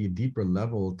starting to see a deeper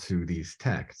level to these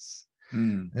texts.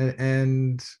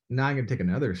 And now I'm going to take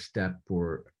another step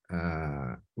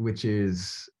which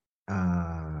is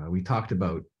we talked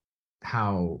about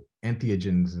how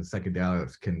entheogens and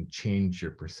psychedelics can change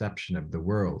your perception of the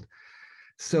world.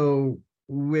 So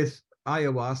with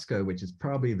ayahuasca, which is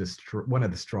probably one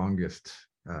of the strongest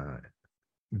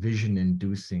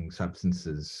vision-inducing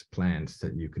substances, plants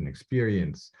that you can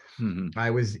experience, I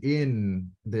was in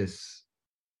this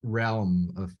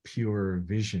realm of pure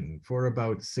vision for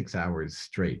about 6 hours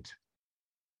straight.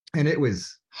 And it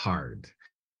was hard.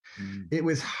 It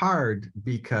was hard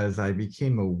because I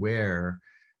became aware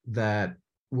that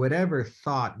whatever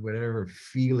thought, whatever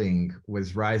feeling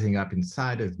was rising up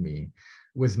inside of me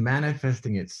was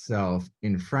manifesting itself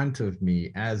in front of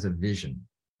me as a vision,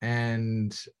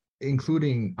 and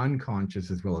including unconscious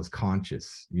as well as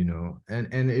conscious,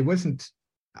 and it wasn't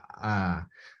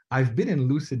I've been in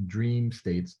lucid dream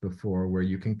states before where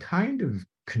you can kind of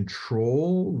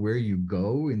control where you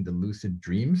go in the lucid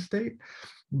dream state.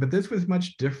 But this was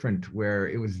much different, where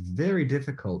it was very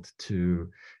difficult to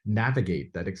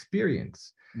navigate that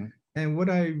experience. And what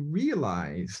I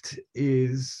realized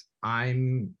is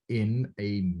I'm in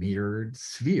a mirrored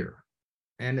sphere.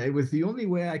 And it was the only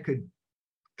way I could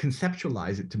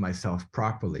conceptualize it to myself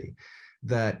properly,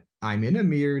 that I'm in a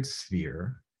mirrored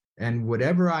sphere, and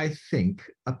whatever I think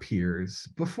appears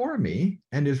before me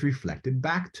and is reflected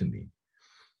back to me.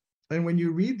 And when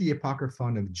you read the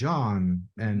Apocryphon of John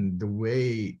and the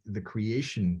way the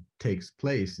creation takes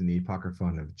place in the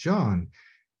Apocryphon of John,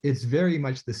 it's very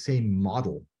much the same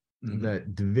model,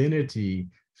 that divinity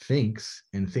thinks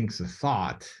a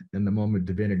thought, and the moment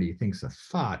divinity thinks a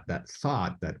thought,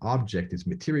 that object is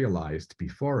materialized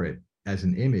before it as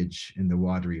an image in the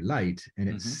watery light, and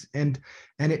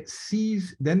it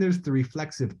sees. Then there's the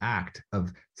reflexive act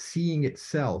of seeing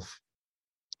itself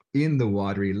in the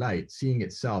watery light, seeing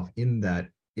itself in that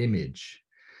image.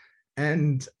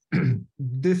 And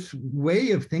this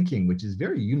way of thinking, which is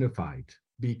very unified,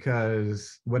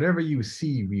 because whatever you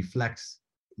see reflects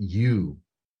you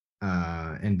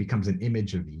and becomes an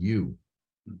image of you,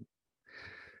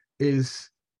 is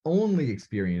only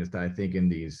experienced, I think, in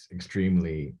these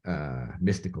extremely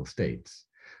mystical states.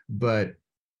 But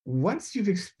once you've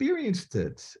experienced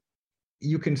it,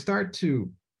 you can start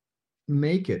to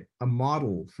make it a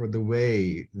model for the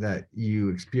way that you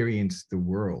experience the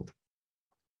world.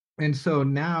 And so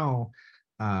now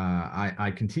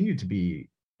I continue to be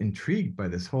intrigued by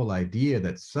this whole idea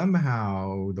that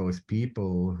somehow those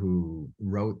people who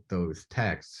wrote those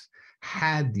texts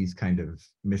had these kind of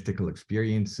mystical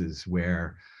experiences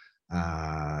where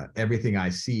everything I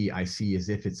see as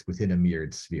if it's within a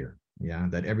mirrored sphere. Yeah,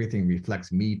 that everything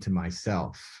reflects me to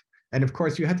myself. And of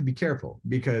course, you have to be careful,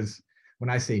 because when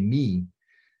I say me,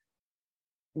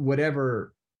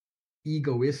 whatever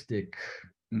egoistic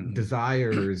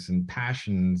desires and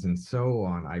passions and so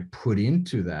on I put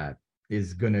into that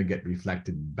is going to get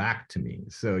reflected back to me.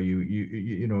 So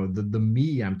you know, the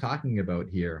me I'm talking about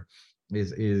here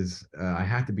is I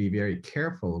have to be very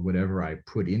careful. Whatever I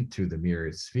put into the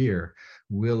mirrored sphere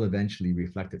will eventually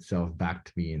reflect itself back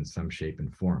to me in some shape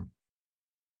and form.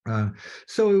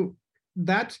 So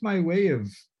that's my way of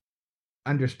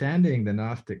understanding the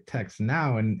Gnostic texts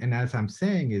now. And as I'm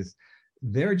saying, is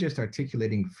they're just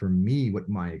articulating for me what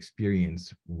my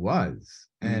experience was.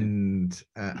 And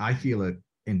I feel an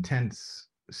intense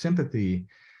sympathy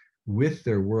with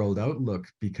their world outlook,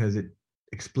 because it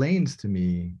explains to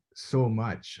me so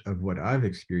much of what I've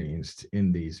experienced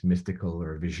in these mystical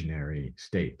or visionary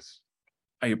states.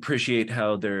 I appreciate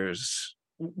how there's,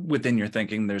 within your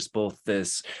thinking, there's both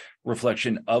this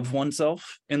reflection of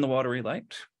oneself in the watery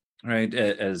light, right,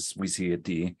 as we see at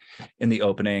in the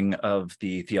opening of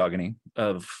the Theogony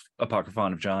of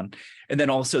Apocryphon of John, and then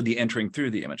also the entering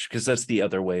through the image, because that's the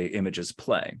other way images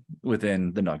play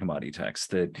within the Nag Hammadi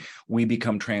text, that we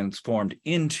become transformed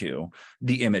into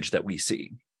the image that we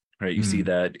see. Right, you see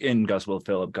that in Gospel of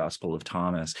Philip, Gospel of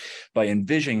Thomas. By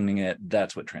envisioning it,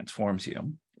 that's what transforms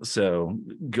you. So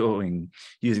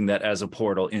using that as a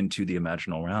portal into the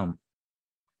imaginal realm.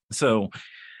 So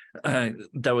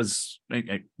that was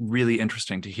really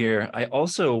interesting to hear. I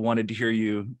also wanted to hear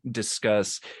you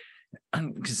discuss,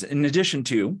 because in addition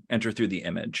to enter through the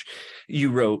image,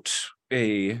 you wrote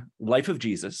a life of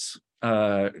Jesus,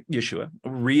 Yeshua,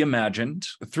 reimagined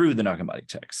through the Nag Hammadi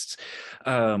texts.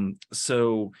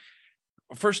 So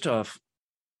first off,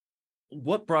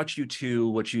 what brought you to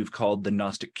what you've called the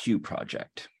Gnostic Q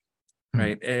project,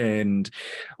 right? And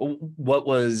what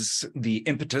was the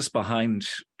impetus behind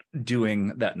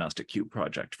doing that Gnostic Q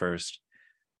project first?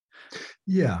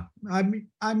 Yeah, I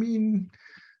mean,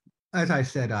 as I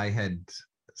said, I had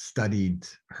studied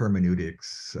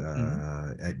hermeneutics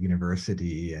at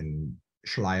university, and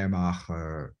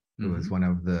Schleiermacher was one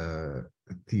of the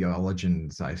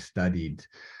theologians I studied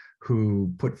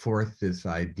who put forth this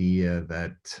idea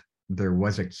that there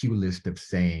was a Q list of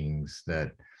sayings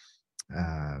that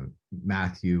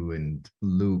Matthew and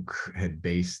Luke had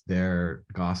based their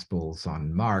gospels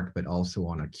on Mark, but also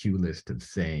on a Q list of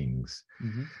sayings.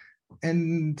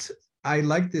 And I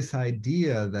like this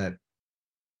idea that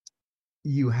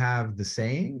you have the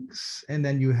sayings and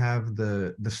then you have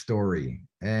the story,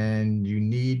 and you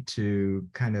need to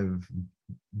kind of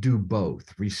do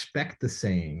both, respect the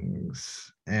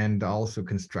sayings and also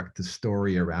construct the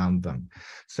story around them.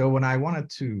 So when I wanted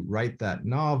to write that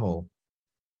novel,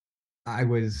 I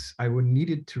would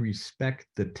needed to respect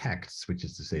the texts, which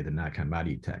is to say the Nag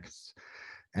Hammadi texts,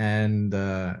 and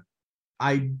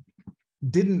I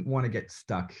didn't want to get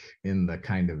stuck in the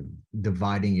kind of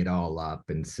dividing it all up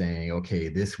and saying, okay,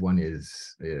 this one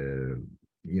is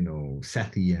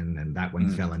Sethian and that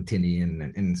one's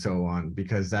Valentinian and so on,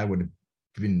 because that would have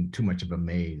been too much of a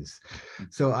maze.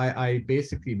 So I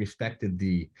basically respected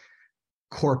the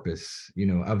corpus,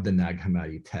 of the Nag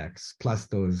Hammadi texts, plus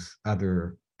those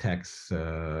other texts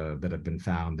that have been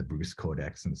found, the Bruce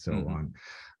Codex and so on.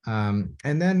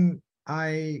 And then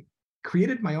I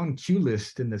created my own Q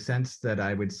list in the sense that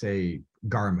I would say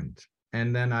garment,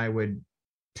 and then I would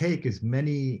take as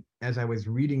many as I was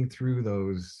reading through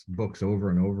those books over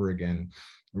and over again,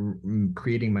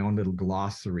 creating my own little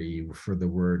glossary for the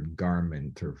word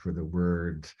garment or for the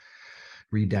word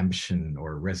redemption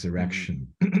or resurrection.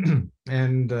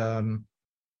 And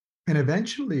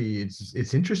eventually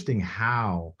it's interesting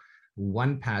how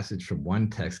one passage from one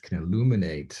text can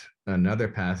illuminate another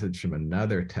passage from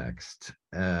another text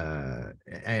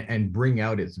and bring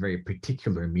out its very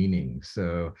particular meaning.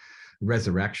 So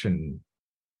resurrection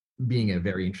being a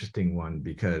very interesting one,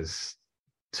 because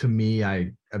to me,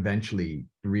 I eventually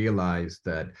realized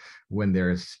that when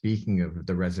they're speaking of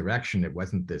the resurrection, it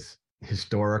wasn't this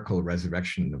historical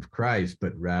resurrection of Christ,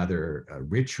 but rather a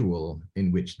ritual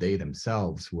in which they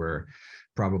themselves were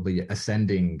probably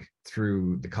ascending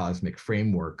through the cosmic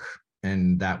framework,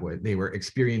 and that they were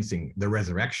experiencing the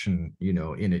resurrection,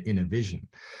 in a vision.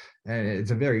 And it's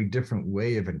a very different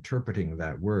way of interpreting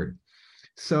that word.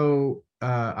 So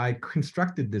I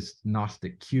constructed this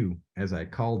Gnostic Q, as I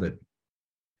called it.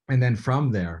 And then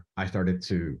from there, I started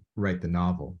to write the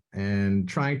novel and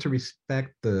trying to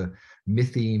respect the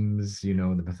mythemes, the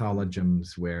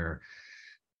mythologisms, where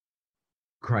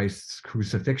Christ's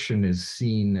crucifixion is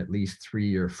seen at least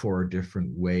 3 or 4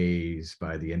 different ways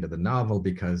by the end of the novel,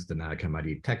 because the Nag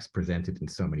Hammadi text presented in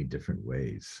so many different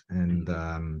ways. And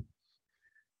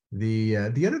the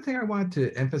other thing I wanted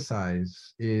to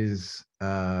emphasize is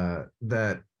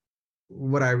that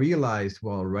what I realized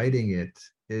while writing it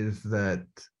is that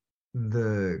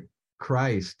the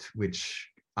Christ, which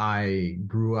I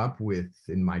grew up with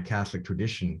in my Catholic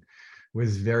tradition,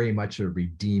 was very much a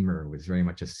redeemer, was very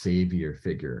much a savior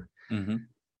figure,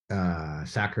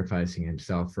 sacrificing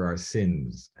himself for our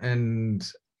sins. And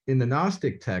in the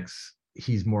Gnostic texts,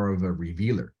 he's more of a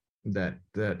revealer, that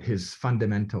his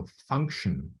fundamental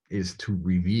function is to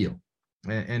reveal.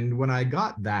 And when I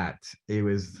got that, it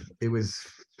was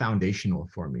foundational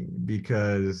for me,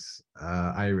 because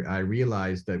I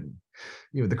realized that,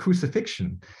 the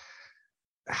crucifixion,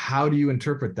 how do you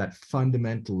interpret that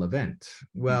fundamental event?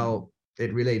 Well,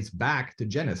 it relates back to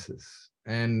Genesis.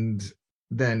 And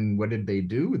then what did they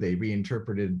do? They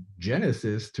reinterpreted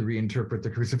Genesis to reinterpret the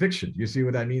crucifixion. You see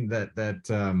what I mean?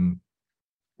 That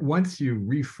once you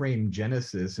reframe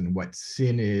Genesis and what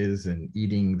sin is, and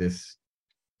eating this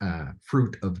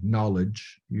fruit of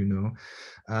knowledge,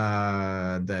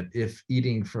 that if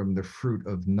eating from the fruit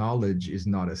of knowledge is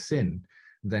not a sin,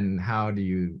 then how do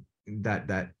you,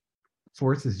 that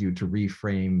forces you to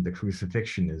reframe the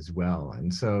crucifixion as well.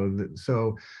 And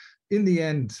so in the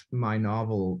end, my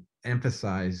novel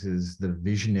emphasizes the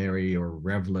visionary or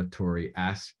revelatory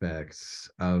aspects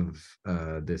of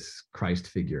this Christ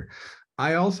figure.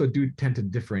 I also do tend to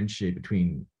differentiate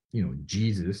between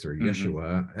Jesus or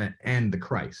Yeshua and the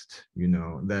Christ.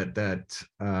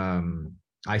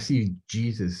 I see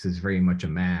Jesus as very much a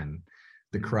man,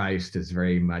 the Christ is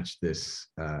very much this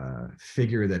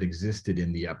figure that existed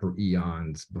in the upper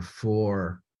eons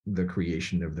before the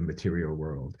creation of the material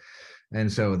world.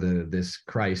 And so this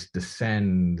Christ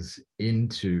descends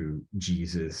into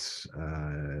Jesus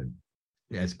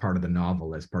as part of the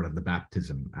novel, as part of the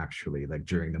baptism, actually, like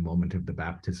during the moment of the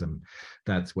baptism,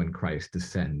 that's when Christ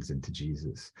descends into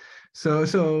Jesus.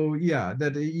 So yeah,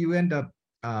 that you end up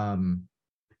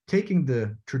taking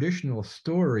the traditional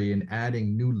story and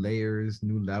adding new layers,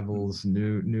 new levels,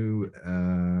 new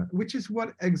which is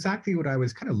exactly what I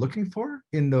was kind of looking for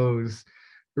in those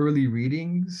early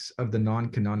readings of the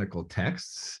non-canonical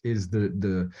texts, is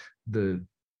the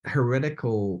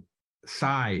heretical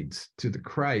sides to the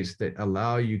Christ that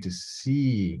allow you to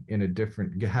see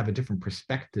have a different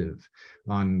perspective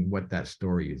on what that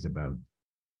story is about.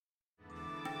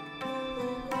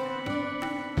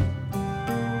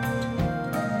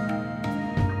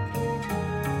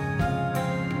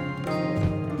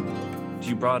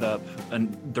 You brought up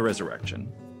the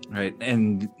resurrection, right?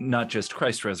 And not just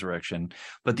Christ's resurrection,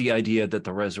 but the idea that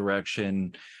the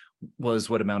resurrection was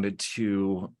what amounted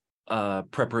to a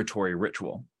preparatory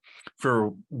ritual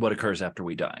for what occurs after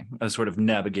we die, a sort of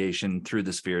navigation through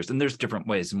the spheres. And there's different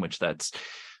ways in which that's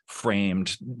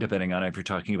framed, depending on if you're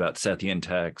talking about Sethian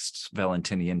texts,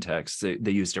 Valentinian texts.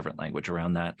 They use different language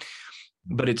around that.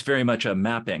 But it's very much a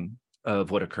mapping of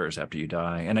what occurs after you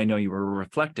die. And I know you were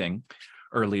reflecting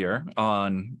earlier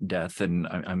on death, and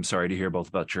I'm sorry to hear both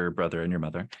about your brother and your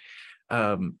mother.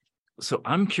 So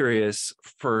I'm curious,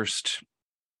 first,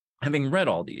 having read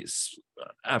all these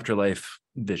afterlife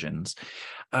visions,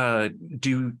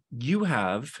 do you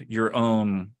have your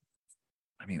own,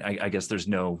 I guess there's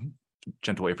no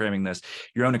gentle way of framing this,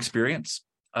 your own experience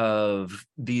of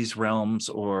these realms,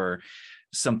 or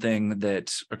something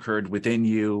that occurred within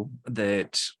you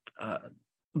that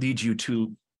leads you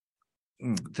to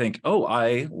think, oh,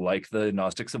 I, like the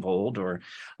Gnostics of old, or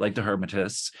like the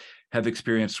Hermetists, have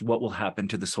experienced what will happen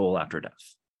to the soul after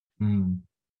death?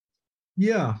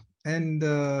 Yeah, and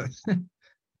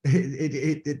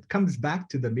it comes back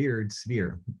to the mirrored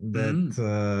sphere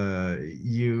that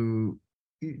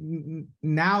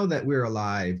now that we're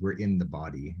alive, we're in the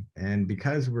body, and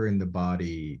because we're in the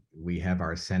body, we have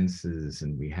our senses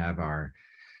and we have our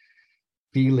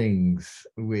feelings,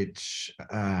 which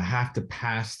have to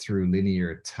pass through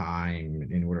linear time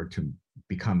in order to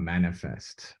become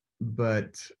manifest.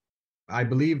 But I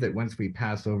believe that once we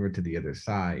pass over to the other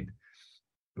side,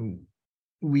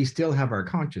 we still have our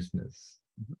consciousness,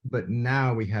 but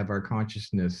now we have our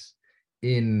consciousness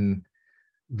in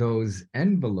those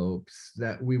envelopes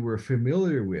that we were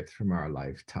familiar with from our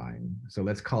lifetime. So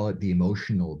let's call it the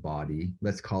emotional body,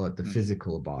 let's call it the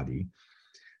physical body.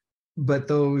 But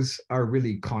those are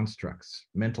really constructs,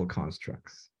 mental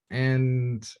constructs.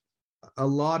 And a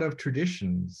lot of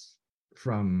traditions,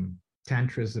 from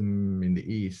Tantrism in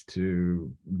the East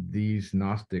to these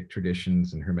Gnostic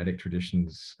traditions and Hermetic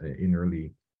traditions in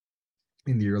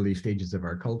the early stages of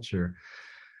our culture,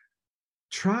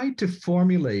 tried to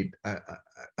formulate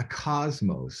a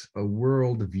cosmos, a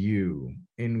worldview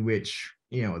in which,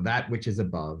 that which is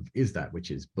above is that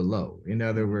which is below. In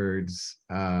other words,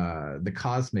 the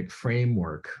cosmic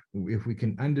framework, if we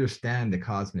can understand the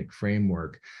cosmic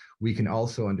framework, we can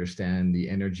also understand the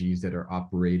energies that are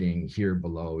operating here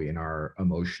below in our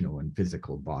emotional and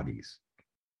physical bodies.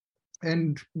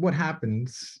 And what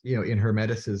happens, in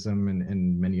Hermeticism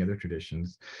and many other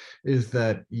traditions, is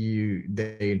that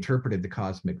they interpreted the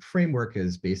cosmic framework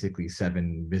as basically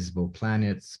 7 visible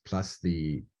planets plus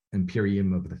the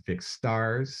imperium of the fixed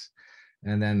stars.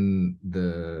 And then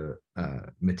the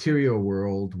material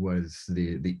world was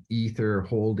the ether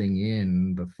holding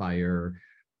in the fire,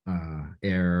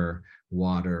 air,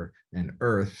 water, and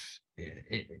earth.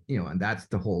 And that's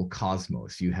the whole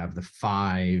cosmos. You have the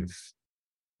 5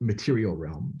 material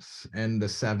realms and the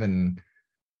 7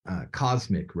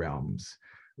 cosmic realms,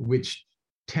 which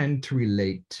tend to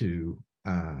relate to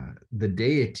the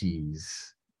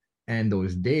deities, and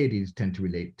those deities tend to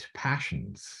relate to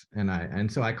passions.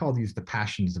 And so I call these the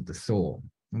passions of the soul.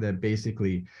 That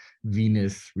basically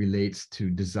Venus relates to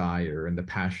desire and the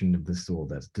passion of the soul,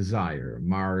 that's desire.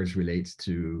 Mars relates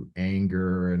to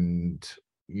anger and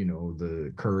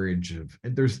the courage of,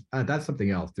 and there's that's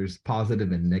something else. There's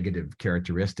positive and negative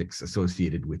characteristics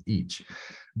associated with each,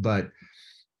 but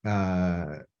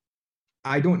I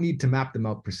don't need to map them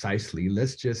out precisely.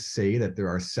 Let's just say that there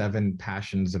are 7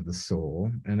 passions of the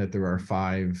soul and that there are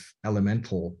 5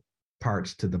 elemental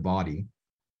parts to the body.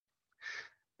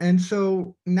 And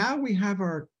so now we have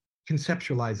our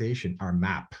conceptualization, our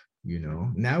map.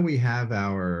 Now we have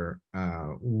our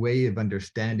way of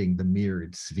understanding the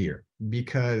mirrored sphere,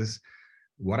 because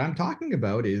what I'm talking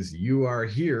about is you are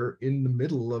here in the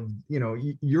middle of,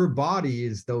 your body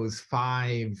is those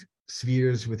 5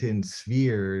 spheres within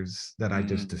spheres that I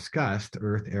just discussed: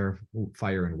 earth, air,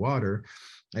 fire, and water.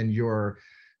 And your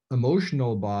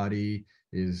emotional body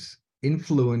is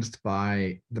influenced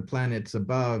by the planets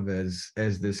above as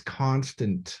this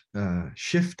constant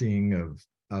shifting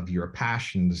of your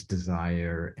passions,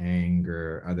 desire,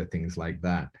 anger, other things like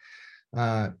that.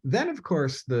 Then, of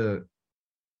course, the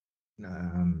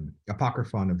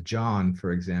Apocryphon of John,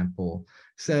 for example,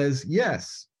 says,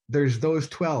 yes, there's those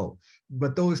 12,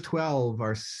 but those 12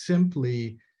 are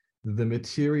simply the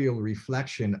material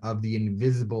reflection of the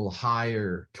invisible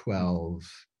higher 12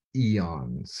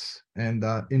 eons. And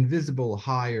the invisible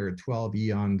higher 12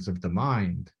 eons of the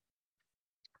mind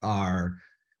are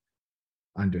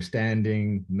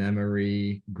understanding,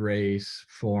 memory, grace,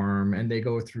 form, and they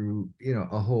go through,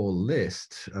 a whole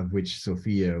list, of which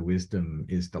Sophia, wisdom,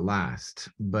 is the last.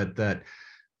 But that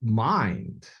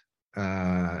mind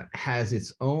has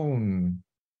its own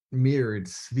mirrored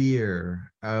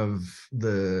sphere of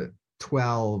the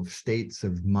 12 states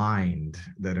of mind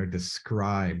that are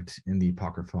described in the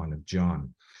Apocryphon of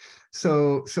John.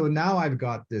 So now I've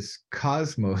got this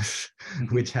cosmos,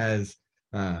 which has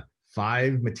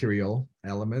 5 material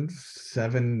elements,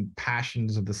 7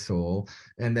 passions of the soul,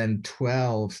 and then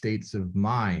 12 states of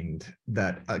mind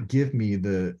that give me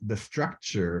the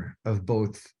structure of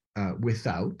both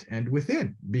without and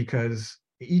within, because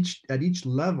at each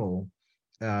level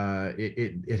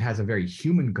it has a very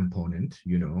human component,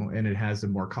 and it has a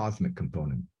more cosmic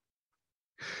component.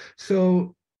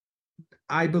 So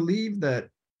I believe that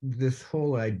this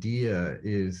whole idea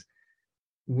is,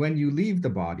 when you leave the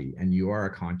body and you are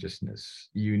a consciousness,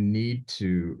 you need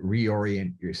to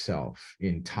reorient yourself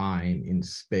in time, in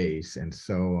space, and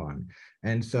so on.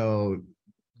 And so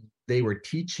they were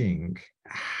teaching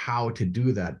how to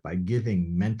do that by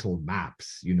giving mental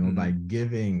maps, by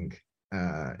giving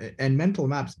and mental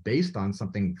maps based on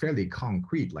something fairly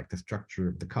concrete, like the structure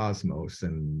of the cosmos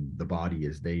and the body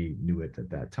as they knew it at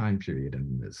that time period,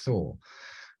 and the soul.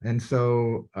 And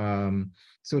so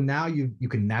so now you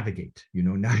can navigate,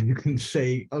 now you can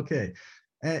say, okay,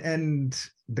 and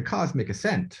the cosmic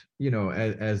ascent,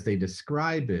 as they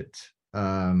describe it,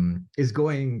 is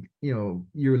going,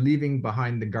 you're leaving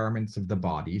behind the garments of the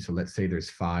body. So let's say there's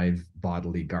 5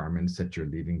 bodily garments that you're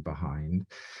leaving behind.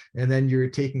 And then you're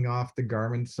taking off the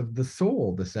garments of the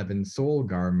soul, the 7 soul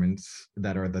garments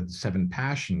that are the 7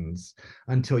 passions,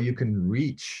 until you can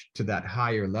reach to that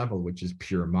higher level, which is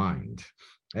pure mind.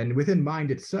 And within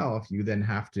mind itself, you then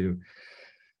have to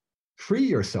free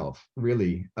yourself,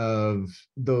 really, of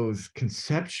those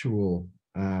conceptual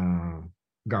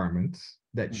garments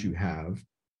that you have,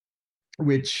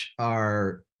 which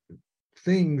are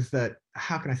things that,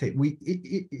 how can I say,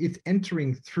 it's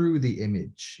entering through the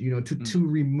image. To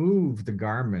remove the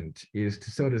garment is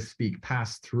to, so to speak,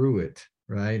 pass through it,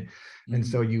 right? And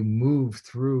so you move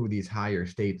through these higher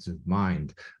states of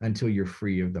mind until you're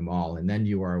free of them all, and then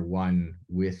you are one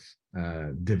with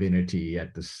divinity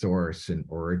at the source and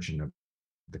origin of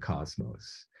the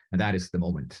cosmos. And that is the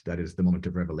moment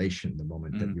of revelation, the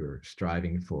moment that you're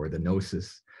striving for, the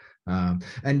Gnosis.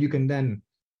 And you can then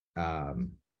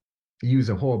use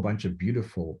a whole bunch of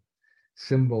beautiful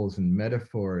symbols and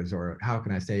metaphors, or how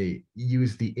can I say,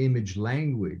 use the image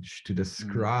language to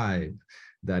describe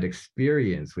that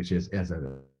experience, which is as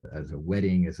a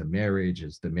wedding, as a marriage,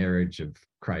 as the marriage of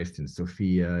Christ and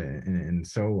Sophia, and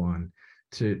so on,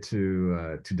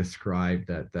 to describe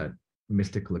that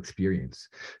mystical experience.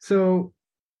 So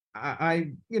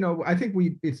I think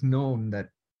it's known that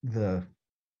the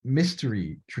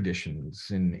mystery traditions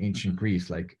in ancient Greece,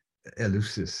 like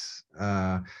Eleusis,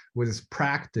 was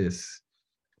practice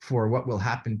for what will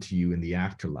happen to you in the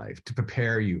afterlife, to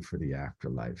prepare you for the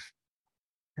afterlife.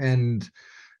 And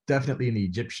definitely in the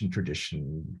Egyptian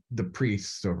tradition, the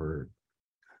priests over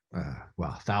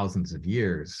thousands of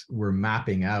years were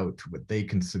mapping out what they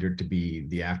considered to be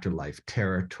the afterlife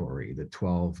territory, the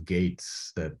 12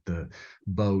 gates that the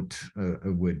boat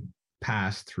would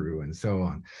pass through, and so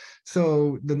on.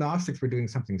 So the Gnostics were doing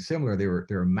something similar. They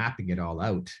were mapping it all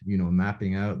out,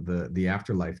 mapping out the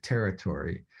afterlife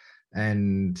territory,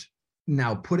 and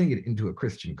now putting it into a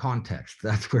Christian context.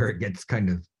 That's where it gets kind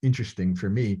of interesting for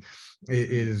me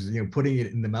is, putting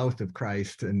it in the mouth of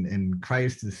Christ, and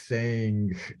Christ is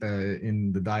saying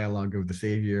in the dialogue of the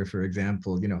Savior, for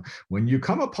example, when you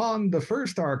come upon the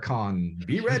first archon,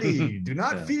 be ready, do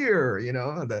not Yeah. fear,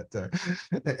 that,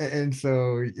 and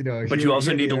so, But you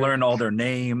also here need they to are. learn all their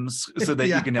names so that you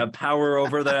Yeah. can have power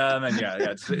over them. And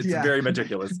it's Yeah. very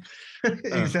meticulous.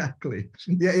 Exactly.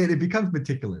 Yeah, it becomes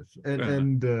meticulous, Uh,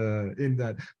 and in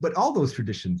that, but all those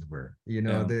traditions were,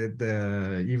 yeah.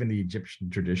 the even the Egyptian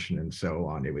tradition and so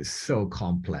on. It was so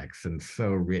complex and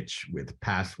so rich with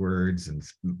passwords and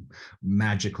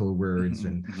magical words, Mhm,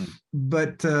 and mhm.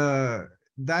 but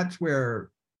that's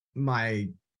where my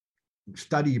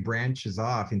study branches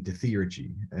off into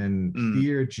theurgy, and Mm,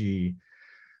 theurgy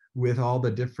with all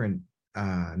the different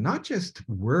not just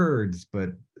words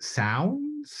but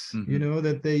sounds, mhm.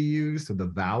 that they use, so the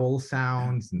vowel Yeah.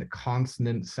 sounds and the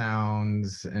consonant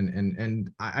sounds,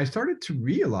 and I started to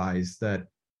realize that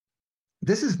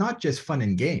this is not just fun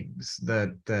and games,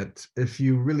 that if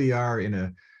you really are in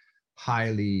a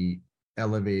highly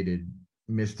elevated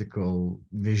mystical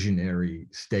visionary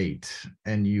state,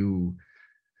 and you,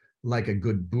 like a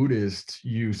good Buddhist,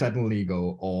 you suddenly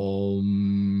go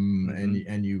Om, and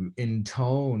Mhm. you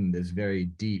intone this very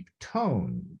deep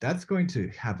tone. That's going to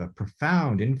have a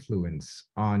profound influence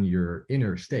on your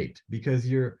inner state, because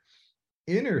your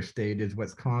inner state is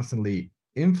what's constantly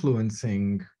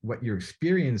influencing what you're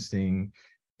experiencing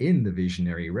in the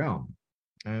visionary realm.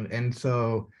 And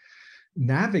so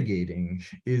navigating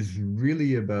is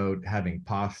really about having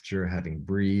posture, having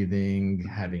breathing, Mhm.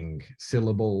 having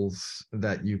syllables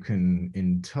that you can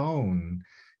intone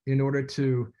in order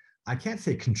to, I can't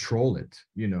say control it,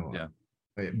 Yeah.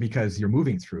 because you're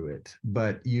moving through it,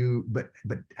 but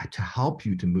to help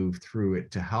you to move through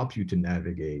it, to help you to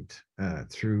navigate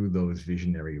through those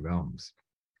visionary realms.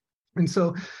 And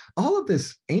so all of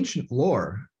this ancient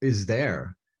lore is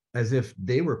there, as if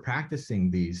they were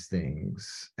practicing these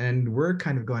things. And we're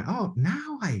kind of going, oh,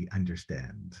 now I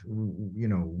understand,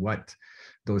 what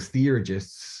those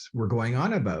theurgists were going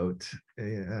on about,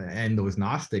 and those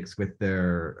Gnostics with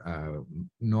their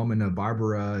nomina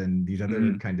barbara and these other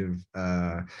Mhm. kind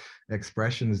of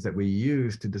expressions that we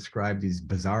use to describe these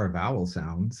bizarre vowel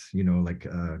sounds, like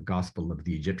Gospel of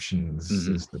the Egyptians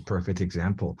Mhm. is the perfect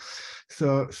example.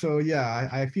 So yeah,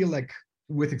 I feel like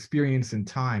with experience and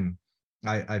time,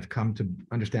 I've come to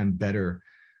understand better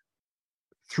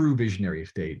through visionary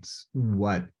states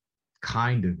what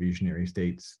kind of visionary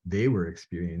states they were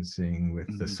experiencing with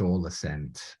the Mhm. soul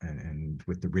ascent, and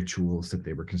with the rituals that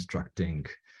they were constructing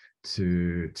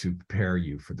to prepare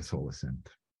you for the soul ascent.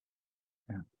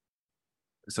 Yeah.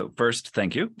 So first,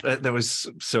 thank you. That was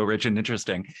so rich and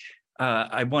interesting.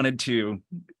 I wanted to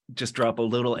just drop a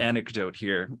little anecdote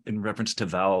here in reference to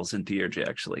vowels and theurgy,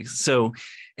 actually. So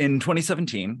in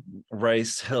 2017,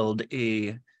 Rice held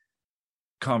a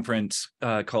conference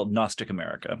called Gnostic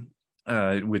America,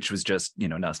 which was just,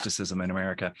 Gnosticism in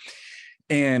America.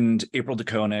 And April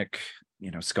DeConick,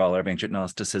 scholar of ancient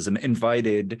Gnosticism,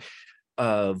 invited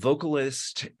a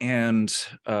vocalist and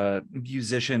a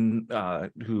musician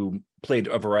who played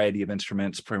a variety of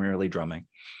instruments, primarily drumming,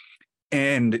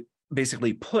 and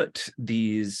basically put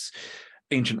these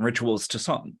ancient rituals to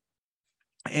song.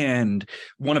 And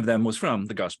one of them was from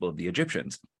the Gospel of the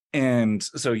Egyptians. And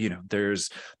so, there's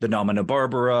the Nomina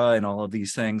Barbara and all of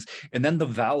these things. And then the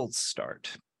vowels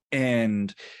start.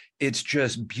 And it's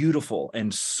just beautiful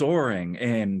and soaring.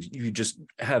 And you just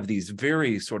have these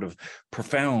very sort of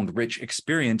profound, rich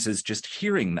experiences just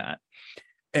hearing that.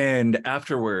 And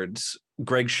afterwards,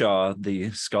 Greg Shaw,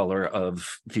 the scholar of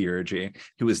theurgy,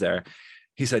 who was there,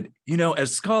 he said,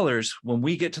 as scholars, when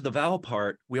we get to the vowel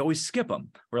part, we always skip them.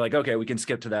 We're like, okay, we can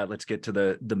skip to that. Let's get to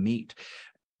the meat.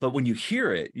 But when you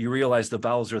hear it, you realize the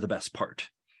vowels are the best part,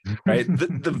 right?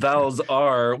 The vowels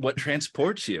are what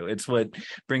transports you. It's what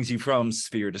brings you from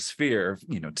sphere to sphere,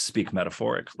 to speak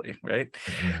metaphorically, right?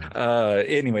 Yeah.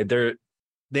 Anyway,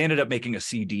 they ended up making a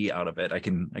CD out of it. I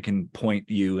can point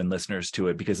you and listeners to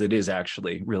it because it is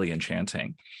actually really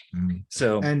enchanting. Mm.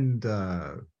 So, And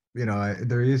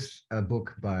there is a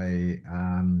book by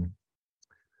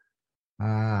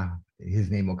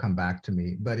his name will come back to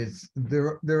me, but it's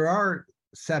there are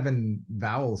seven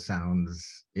vowel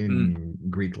sounds mm, in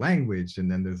Greek language,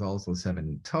 and then there's also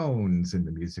seven tones in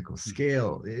the musical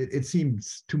scale. It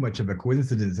seems too much of a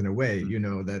coincidence in a way,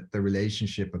 that the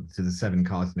relationship to the seven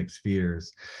cosmic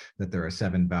spheres, that there are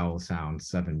seven vowel sounds,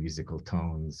 seven musical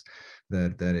tones,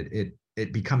 that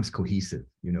it becomes cohesive.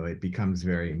 It becomes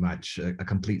very much a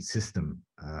complete system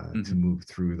to mhm, move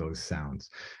through those sounds.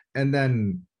 And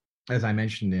then, as I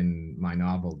mentioned in my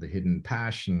novel, The Hidden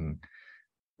Passion,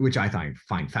 which I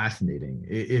find fascinating.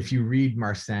 If you read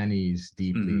Marsani's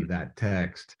deeply, Mm-hmm. that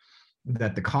text,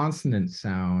 that the consonant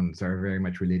sounds are very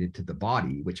much related to the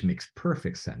body, which makes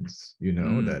perfect sense,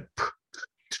 that,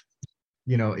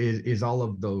 is all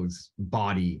of those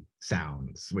body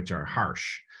sounds, which are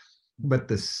harsh. But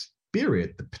the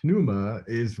spirit, the pneuma,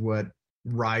 is what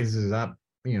rises up,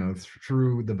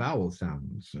 through the vowel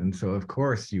sounds. And so, of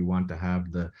course, you want to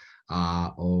have the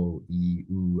ah, o, e,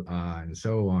 u, ah, and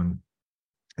so on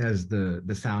as the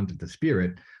sound of the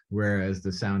spirit, whereas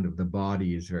the sound of the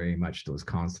body is very much those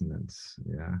consonants.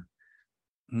 Yeah.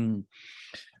 Mm.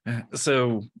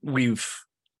 So we've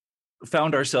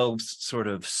found ourselves sort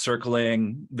of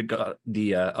circling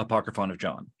the Apocryphon of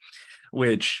John,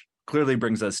 which clearly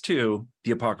brings us to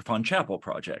the Apocryphon Chapel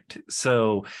project.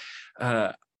 So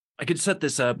I could set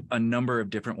this up a number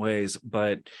of different ways,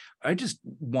 but I just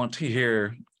want to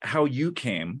hear how you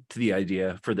came to the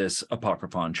idea for this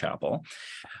Apocryphon Chapel,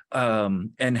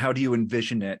 and how do you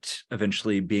envision it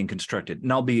eventually being constructed?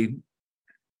 And I'll be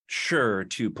sure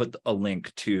to put a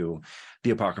link to the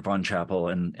Apocryphon Chapel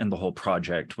and the whole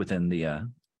project within the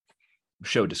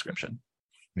show description.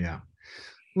 Yeah.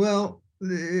 Well,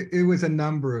 it was a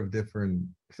number of different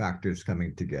factors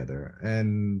coming together.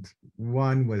 And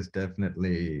one was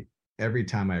definitely every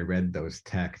time I read those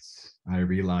texts, I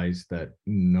realized that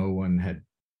no one had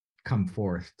come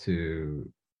forth to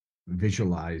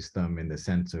visualize them in the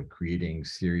sense of creating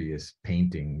serious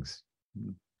paintings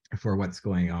for what's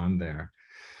going on there.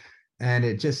 And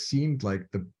it just seemed like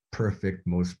the perfect,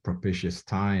 most propitious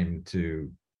time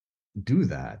to do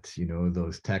that.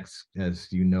 Those texts,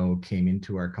 as you know, came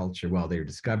into our culture. Well, they were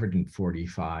discovered in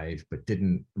 45, but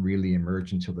didn't really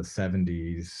emerge until the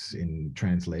 70s in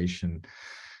translation.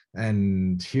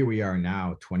 And here we are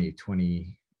now,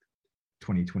 2020,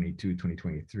 2022,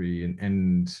 2023,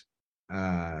 and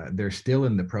they're still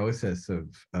in the process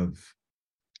of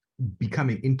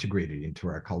becoming integrated into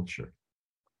our culture.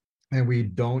 And we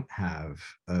don't have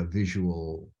a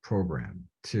visual program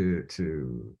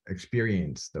to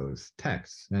experience those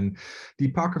texts. And the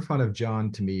Apocryphon of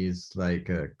John, to me, is like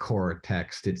a core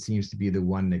text. It seems to be the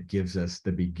one that gives us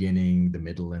the beginning, the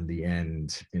middle, and the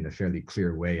end in a fairly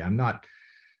clear way. I'm not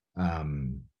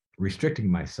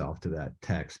restricting myself to that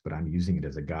text, but I'm using it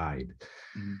as a guide.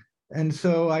 Mm-hmm. And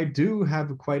so I do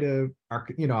have quite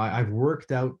I've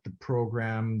worked out the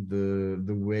program,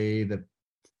 the way that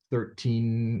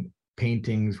 13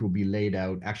 paintings will be laid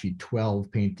out, actually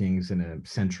 12 paintings in a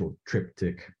central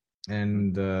triptych.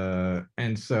 And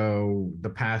so the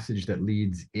passage that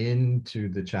leads into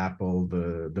the chapel,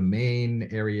 the main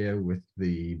area with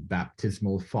the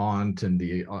baptismal font and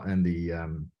the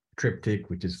triptych,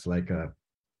 which is like a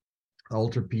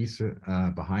altarpiece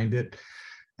behind it,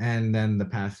 and then the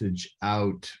passage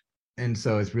out. And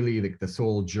so it's really like the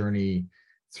soul journey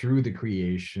through the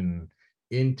creation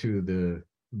into the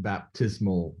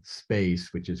baptismal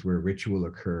space, which is where ritual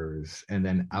occurs, and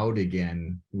then out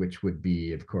again, which would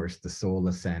be, of course, the soul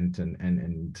ascent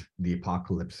and the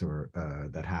apocalypse, or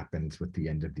that happens with the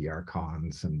end of the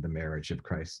archons and the marriage of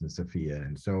Christ and Sophia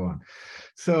and so on.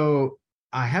 So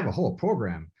I have a whole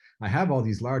program. I have all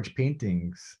these large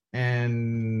paintings,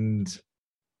 and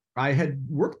I had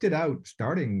worked it out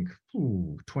starting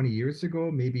 20 years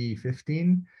ago, maybe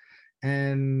 15.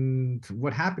 And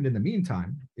what happened in the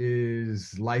meantime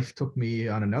is life took me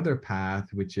on another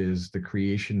path, which is the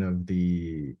creation of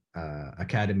the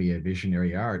Academy of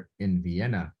Visionary Art in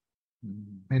Vienna.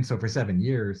 And so for 7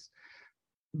 years,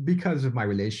 because of my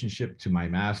relationship to my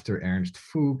master, Ernst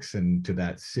Fuchs, and to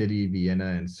that city, Vienna,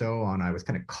 and so on, I was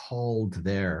kind of called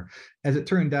there. As it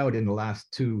turned out, in the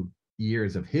last 2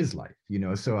 years of his life,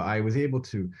 so I was able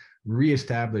to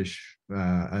reestablish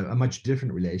a much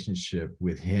different relationship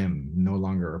with him, no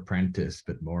longer apprentice,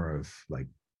 but more of like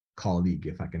colleague,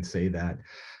 if I can say that,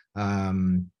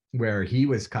 where he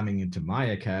was coming into my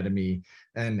academy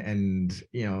and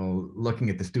looking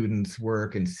at the students'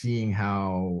 work and seeing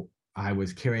how I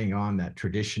was carrying on that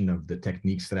tradition of the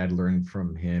techniques that I'd learned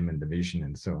from him and the vision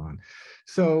and so on.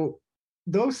 So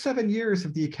those 7 years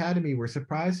of the academy were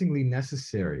surprisingly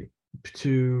necessary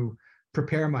to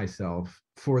prepare myself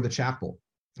for the chapel.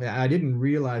 I didn't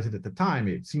realize it at the time.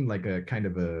 It seemed like a kind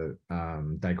of a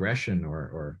digression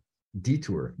or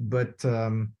detour, but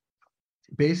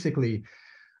basically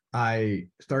I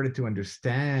started to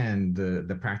understand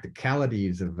the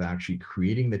practicalities of actually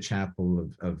creating the chapel,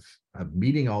 of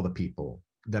meeting all the people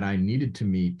that I needed to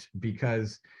meet,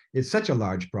 because it's such a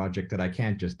large project that I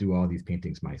can't just do all these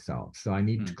paintings myself. So I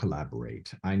need to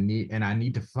collaborate. I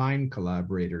need to find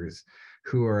collaborators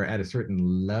who are at a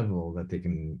certain level that they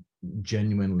can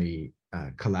genuinely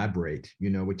collaborate,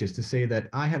 which is to say that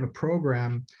I have a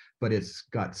program, but it's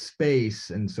got space,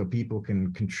 and so people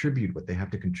can contribute what they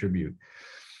have to contribute.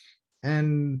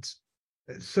 And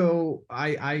so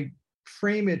I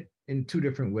frame it in two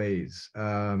different ways.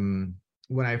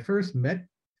 When I first met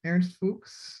Ernst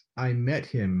Fuchs, I met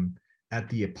him at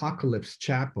the Apocalypse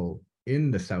Chapel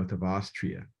in the south of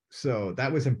Austria. So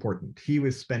that was important. He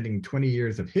was spending 20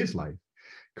 years of his life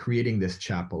creating this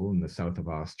chapel in the south of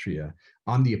Austria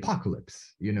on the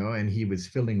apocalypse, and he was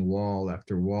filling wall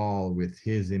after wall with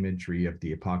his imagery of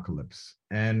the apocalypse.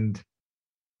 And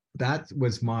that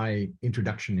was my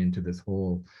introduction into this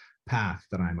whole path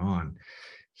that I'm on.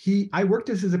 I worked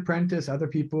as his apprentice. Other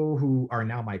people who are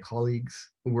now my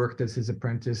colleagues worked as his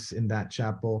apprentice in that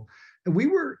chapel. We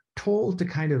were told to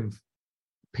kind of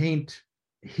paint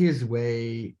his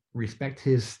way, respect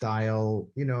his style.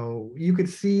 You could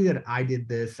see that I did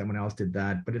this, someone else did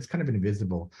that, but it's kind of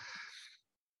invisible.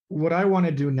 What I want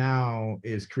to do now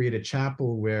is create a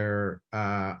chapel where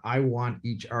I want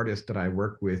each artist that I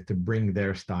work with to bring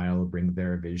their style, bring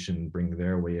their vision, bring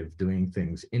their way of doing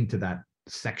things into that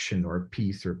section or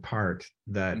piece or part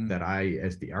that I,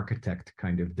 as the architect,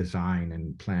 kind of design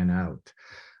and plan out.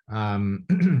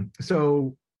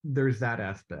 So there's that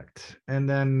aspect. And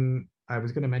then I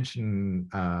was going to mention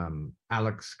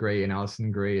Alex Gray and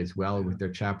Alison Gray as well, with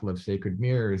their Chapel of Sacred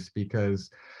Mirrors, because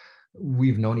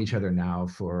we've known each other now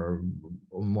for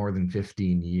more than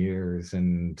 15 years,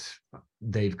 and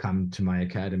they've come to my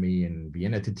academy in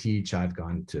Vienna to teach. I've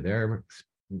gone to their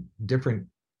different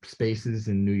spaces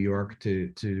in New York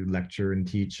to lecture and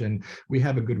teach, and we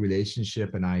have a good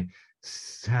relationship, and I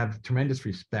have tremendous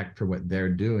respect for what they're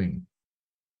doing.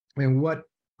 And what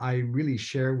I really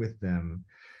share with them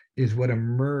is what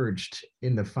emerged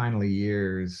in the final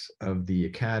years of the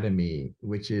academy,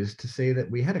 which is to say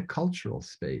that we had a cultural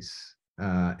space.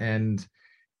 And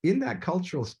in that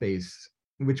cultural space,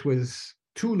 which was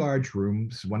two large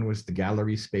rooms, one was the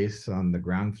gallery space on the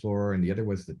ground floor, and the other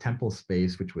was the temple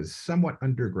space, which was somewhat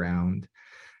underground.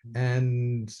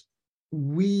 And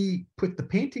we put the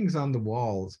paintings on the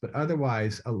walls, but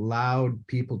otherwise allowed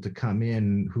people to come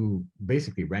in who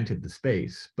basically rented the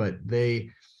space. But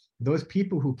those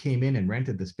people who came in and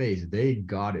rented the space, they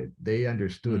got it. They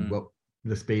understood what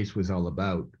the space was all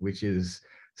about, which is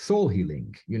soul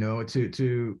healing,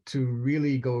 to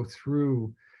really go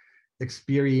through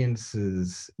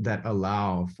experiences that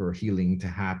allow for healing to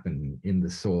happen in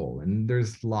the soul. And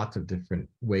there's lots of different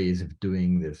ways of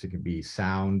doing this. It could be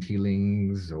sound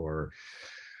healings, or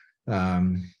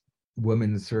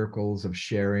women's circles of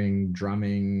sharing,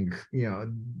 drumming.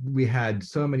 We had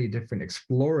so many different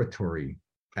exploratory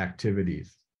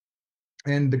activities.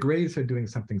 And the Grays are doing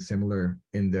something similar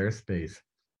in their space,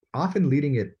 often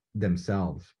leading it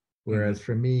themselves. Whereas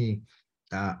for me,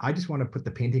 I just want to put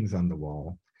the paintings on the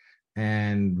wall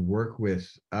and work with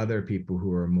other people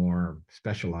who are more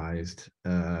specialized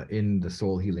in the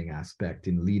soul healing aspect,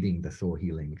 in leading the soul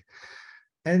healing.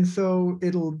 And so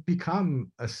it'll become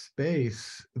a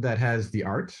space that has the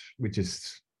art, which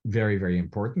is very, very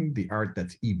important, the art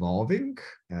that's evolving,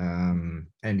 and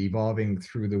evolving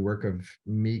through the work of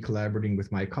me collaborating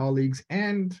with my colleagues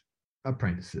and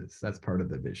apprentices. That's part of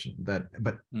the vision, but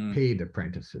paid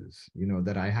apprentices,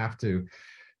 that I have to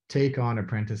take on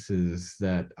apprentices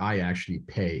that I actually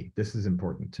pay. This is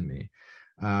important to me,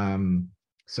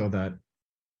 so that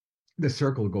the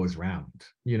circle goes round.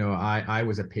 I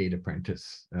was a paid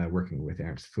apprentice working with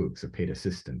Ernst Fuchs, a paid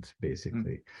assistant,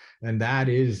 basically. And that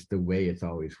is the way it's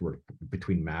always worked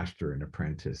between master and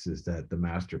apprentice, is that the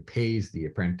master pays the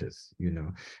apprentice.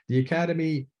 The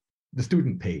academy, the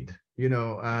student paid,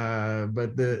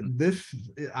 but this,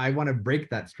 I want to break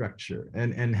that structure,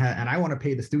 and I want to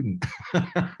pay the student.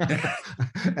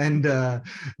 And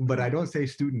but I don't say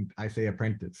student, I say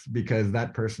apprentice, because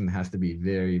that person has to be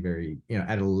very, very,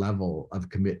 at a level of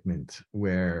commitment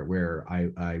where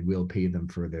I will pay them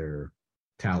for their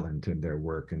talent and their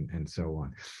work, and so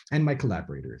on. And my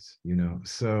collaborators,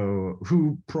 so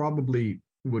who probably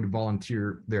would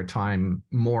volunteer their time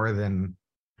more than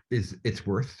it's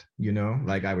worth,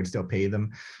 like I would still pay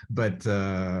them, but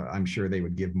I'm sure they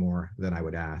would give more than I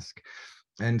would ask.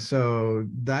 And so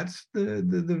that's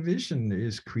the vision,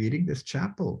 is creating this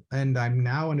chapel. And I'm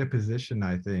now in a position,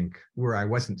 I think, where I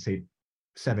wasn't, say,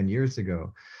 7 years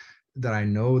ago, that I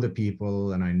know the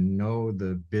people and I know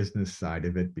the business side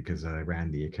of it because I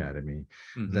ran the academy,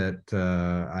 that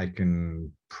I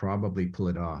can probably pull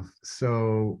it off.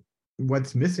 So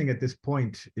what's missing at this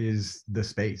point is the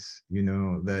space,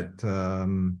 that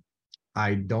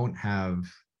I don't have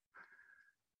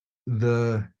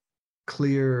the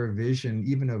clear vision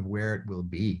even of where it will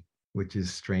be. which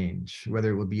is strange,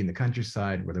 whether it would be in the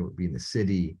countryside, whether it would be in the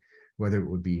city, whether it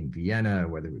would be in Vienna,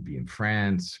 whether it would be in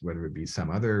France, whether it would be some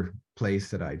other place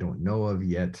that I don't know of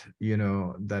yet,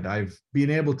 that I've been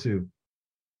able to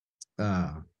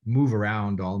move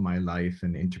around all my life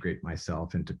and integrate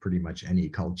myself into pretty much any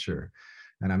culture.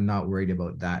 And I'm not worried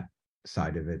about that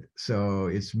side of it. So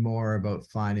it's more about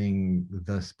finding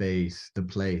the space, the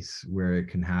place where it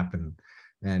can happen,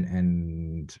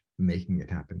 and making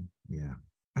it happen. Yeah.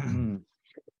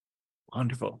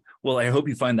 Wonderful. Well, I hope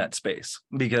you find that space,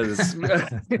 because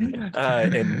and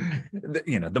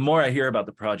the more I hear about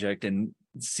the project and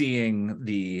seeing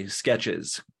the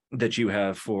sketches that you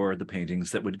have for the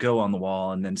paintings that would go on the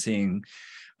wall, and then seeing,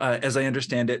 as I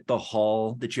understand it, the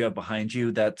hall that you have behind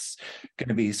you, that's going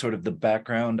to be sort of the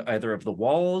background either of the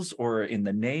walls or in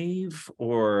the nave,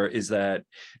 or is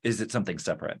it something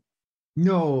separate?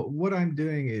 No, what I'm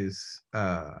doing is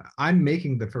I'm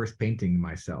making the first painting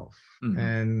myself.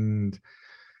 And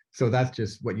so that's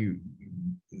just what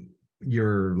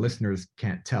your listeners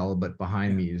can't tell, but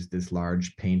behind me is this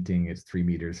large painting. It's 3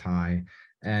 meters high,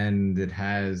 and it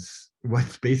has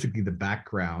what's basically the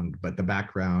background, but the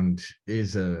background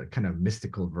is a kind of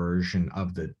mystical version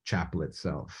of the chapel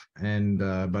itself. And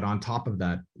but on top of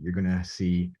that, you're going to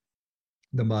see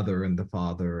the Mother and the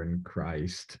Father and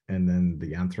Christ, and then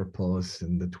the Anthropos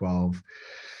and the 12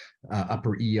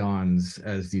 upper eons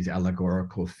as these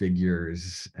allegorical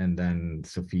figures, and then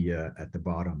Sophia at the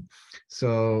bottom.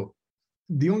 So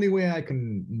the only way I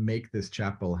can make this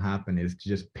chapel happen is to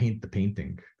just paint the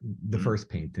painting, the first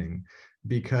painting,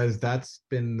 because that's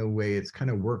been the way it's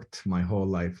kind of worked my whole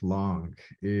life long.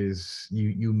 Is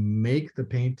you make the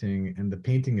painting, and the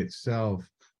painting itself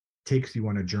takes you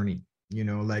on a journey.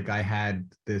 Like I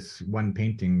had this one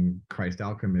painting, Christ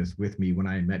Alchemist, with me when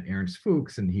I met Ernst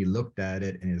Fuchs, and he looked at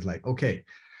it and is like, okay,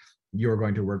 you're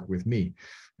going to work with me.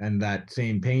 And that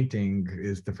same painting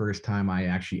is the first time I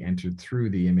actually entered through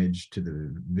the image to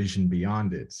the vision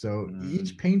beyond it. So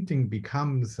each painting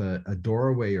becomes a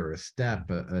doorway or a step,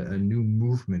 a new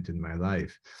movement in my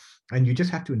life. And you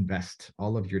just have to invest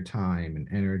all of your time and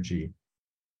energy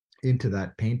into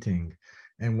that painting.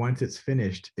 And once it's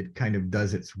finished, it kind of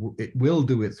it will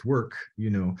do its work,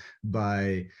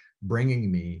 by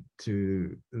bringing me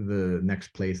to the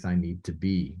next place I need to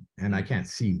be. And I can't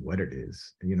see what it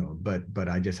is, but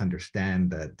I just understand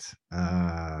that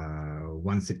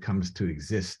once it comes to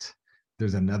exist,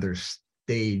 there's another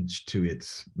stage to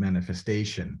its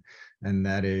manifestation. And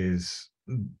that is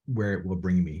where it will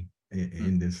bring me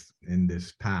in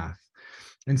this path.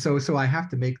 And so I have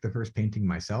to make the first painting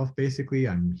myself. Basically,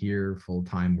 I'm here full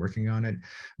time working on it,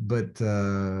 but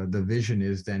the vision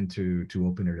is then to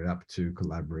open it up to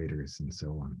collaborators and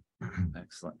so on.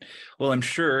 Excellent. Well, I'm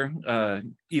sure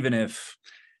even if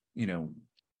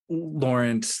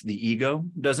Laurence, the ego,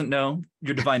 doesn't know,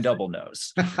 your divine double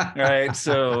knows. Right.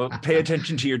 So pay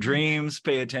attention to your dreams,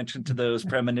 pay attention to those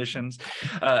premonitions.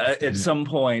 At some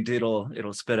point it'll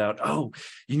spit out, oh,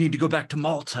 you need to go back to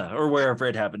Malta or wherever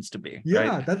it happens to be.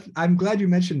 Yeah, right? I'm glad you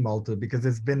mentioned Malta, because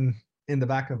it's been in the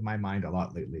back of my mind a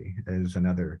lot lately as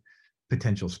another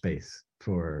potential space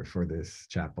for this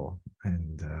chapel.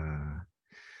 And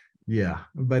yeah,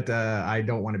 but I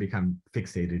don't want to become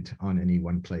fixated on any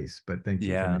one place. But thank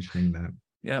you for mentioning that.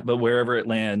 Yeah, but wherever it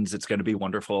lands, it's going to be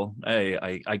wonderful.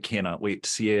 I cannot wait to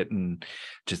see it. And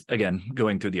just again,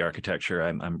 going through the architecture,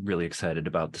 I'm really excited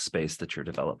about the space that you're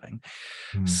developing.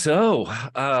 So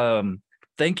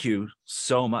thank you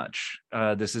so much.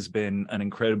 This has been an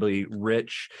incredibly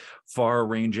rich,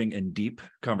 far-ranging, and deep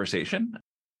conversation.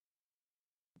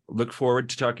 Look forward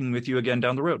to talking with you again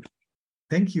down the road.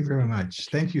 Thank you very much.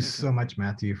 Thank you so much,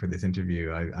 Matthew, for this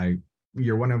interview.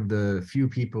 You're one of the few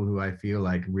people who I feel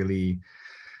like really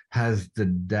has the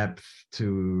depth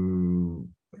to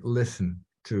listen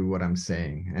to what I'm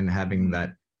saying, and having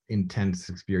that intense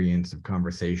experience of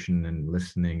conversation and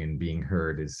listening and being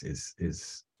heard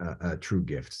is a true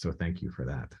gift. So thank you for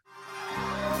that.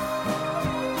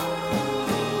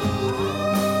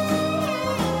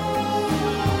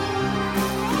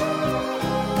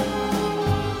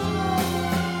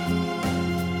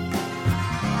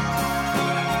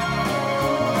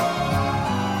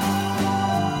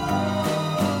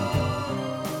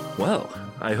 Well,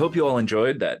 I hope you all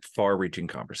enjoyed that far-reaching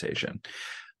conversation.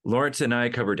 Laurence and I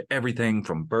covered everything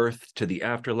from birth to the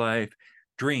afterlife,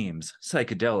 dreams,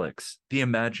 psychedelics, the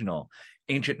imaginal,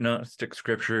 ancient Gnostic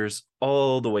scriptures,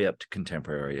 all the way up to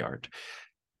contemporary art.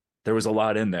 There was a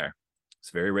lot in there. It's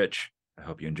very rich. I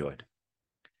hope you enjoyed.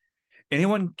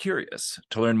 Anyone curious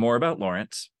to learn more about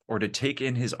Laurence or to take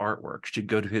in his artwork should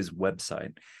go to his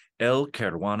website, El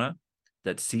Caruana,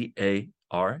 that's Caruana,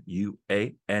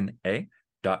 Ruana.com.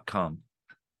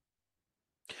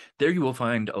 There you will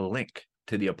find a link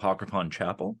to the Apocryphon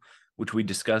Chapel, which we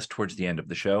discussed towards the end of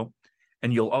the show,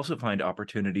 and you'll also find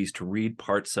opportunities to read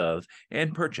parts of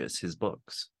and purchase his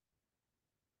books.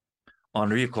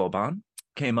 Henri Colban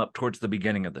came up towards the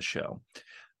beginning of the show.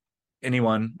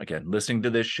 Anyone, again, listening to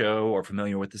this show or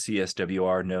familiar with the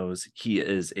CSWR knows he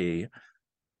is a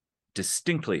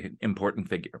distinctly important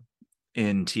figure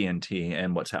in TNT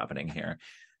and what's happening here.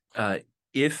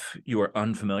 If you are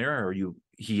unfamiliar or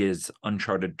he is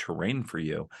uncharted terrain for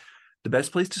you, the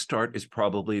best place to start is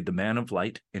probably the Man of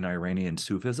Light in Iranian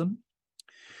Sufism.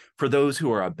 For those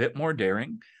who are a bit more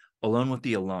daring, Alone with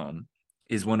the Alone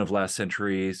is one of last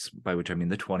century's, by which I mean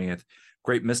the 20th,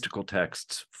 great mystical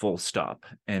texts, full stop.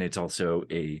 And it's also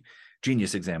a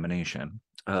genius examination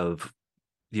of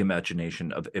the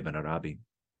imagination of Ibn Arabi,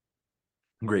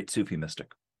 great Sufi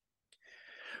mystic.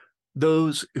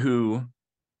 Those who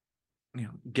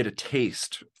get a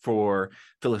taste for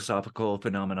philosophical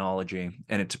phenomenology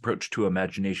and its approach to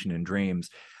imagination and dreams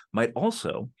might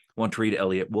also want to read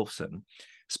Elliot Wolfson,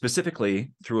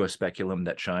 specifically Through a Speculum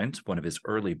That Shines, one of his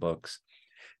early books,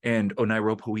 and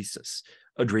Oneiropoesis,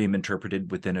 A Dream Interpreted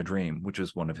Within a Dream, which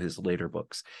is one of his later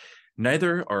books.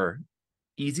 Neither are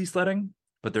easy sledding,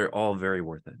 but they're all very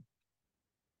worth it.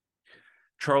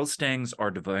 Charles Stang's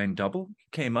Our Divine Double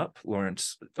came up.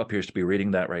 Laurence appears to be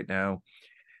reading that right now.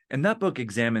 And that book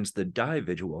examines the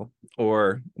divisual,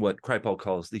 or what Kripal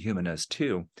calls the human as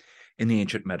two, in the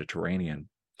ancient Mediterranean.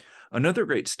 Another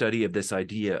great study of this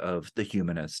idea of the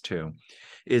human as two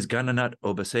is Gananath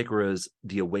Obasekara's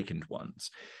The Awakened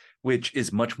Ones, which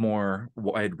is much more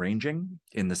wide-ranging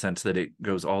in the sense that it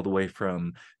goes all the way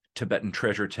from Tibetan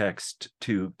treasure text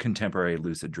to contemporary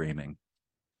lucid dreaming.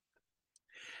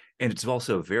 And it's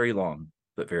also very long,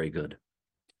 but very good.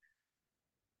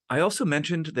 I also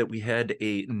mentioned that we had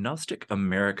a Gnostic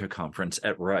America conference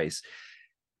at Rice.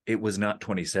 It was not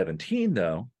 2017,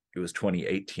 though. It was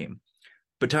 2018.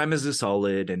 But time is a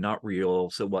solid and not real,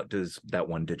 so what does that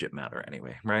one digit matter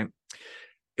anyway, right?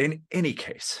 In any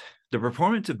case, the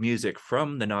performance of music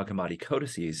from the Nag Hammadi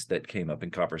codices that came up in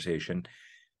conversation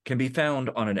can be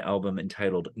found on an album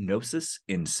entitled Gnosis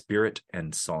in Spirit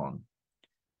and Song.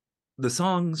 The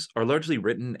songs are largely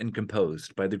written and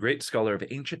composed by the great scholar of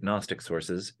ancient Gnostic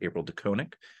sources, April de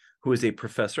Koning, who is a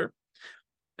professor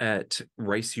at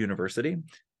Rice University,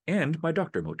 and my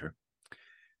Dr. Mutter.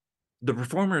 The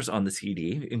performers on the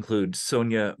CD include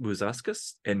Sonia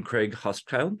Buzauskas and Craig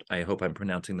Hochschild. I hope I'm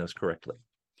pronouncing those correctly.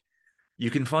 You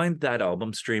can find that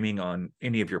album streaming on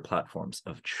any of your platforms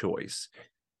of choice.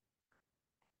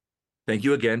 Thank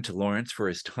you again to Laurence for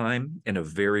his time and a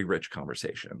very rich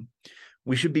conversation.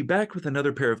 We should be back with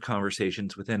another pair of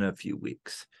conversations within a few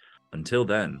weeks. Until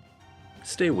then,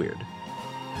 stay weird.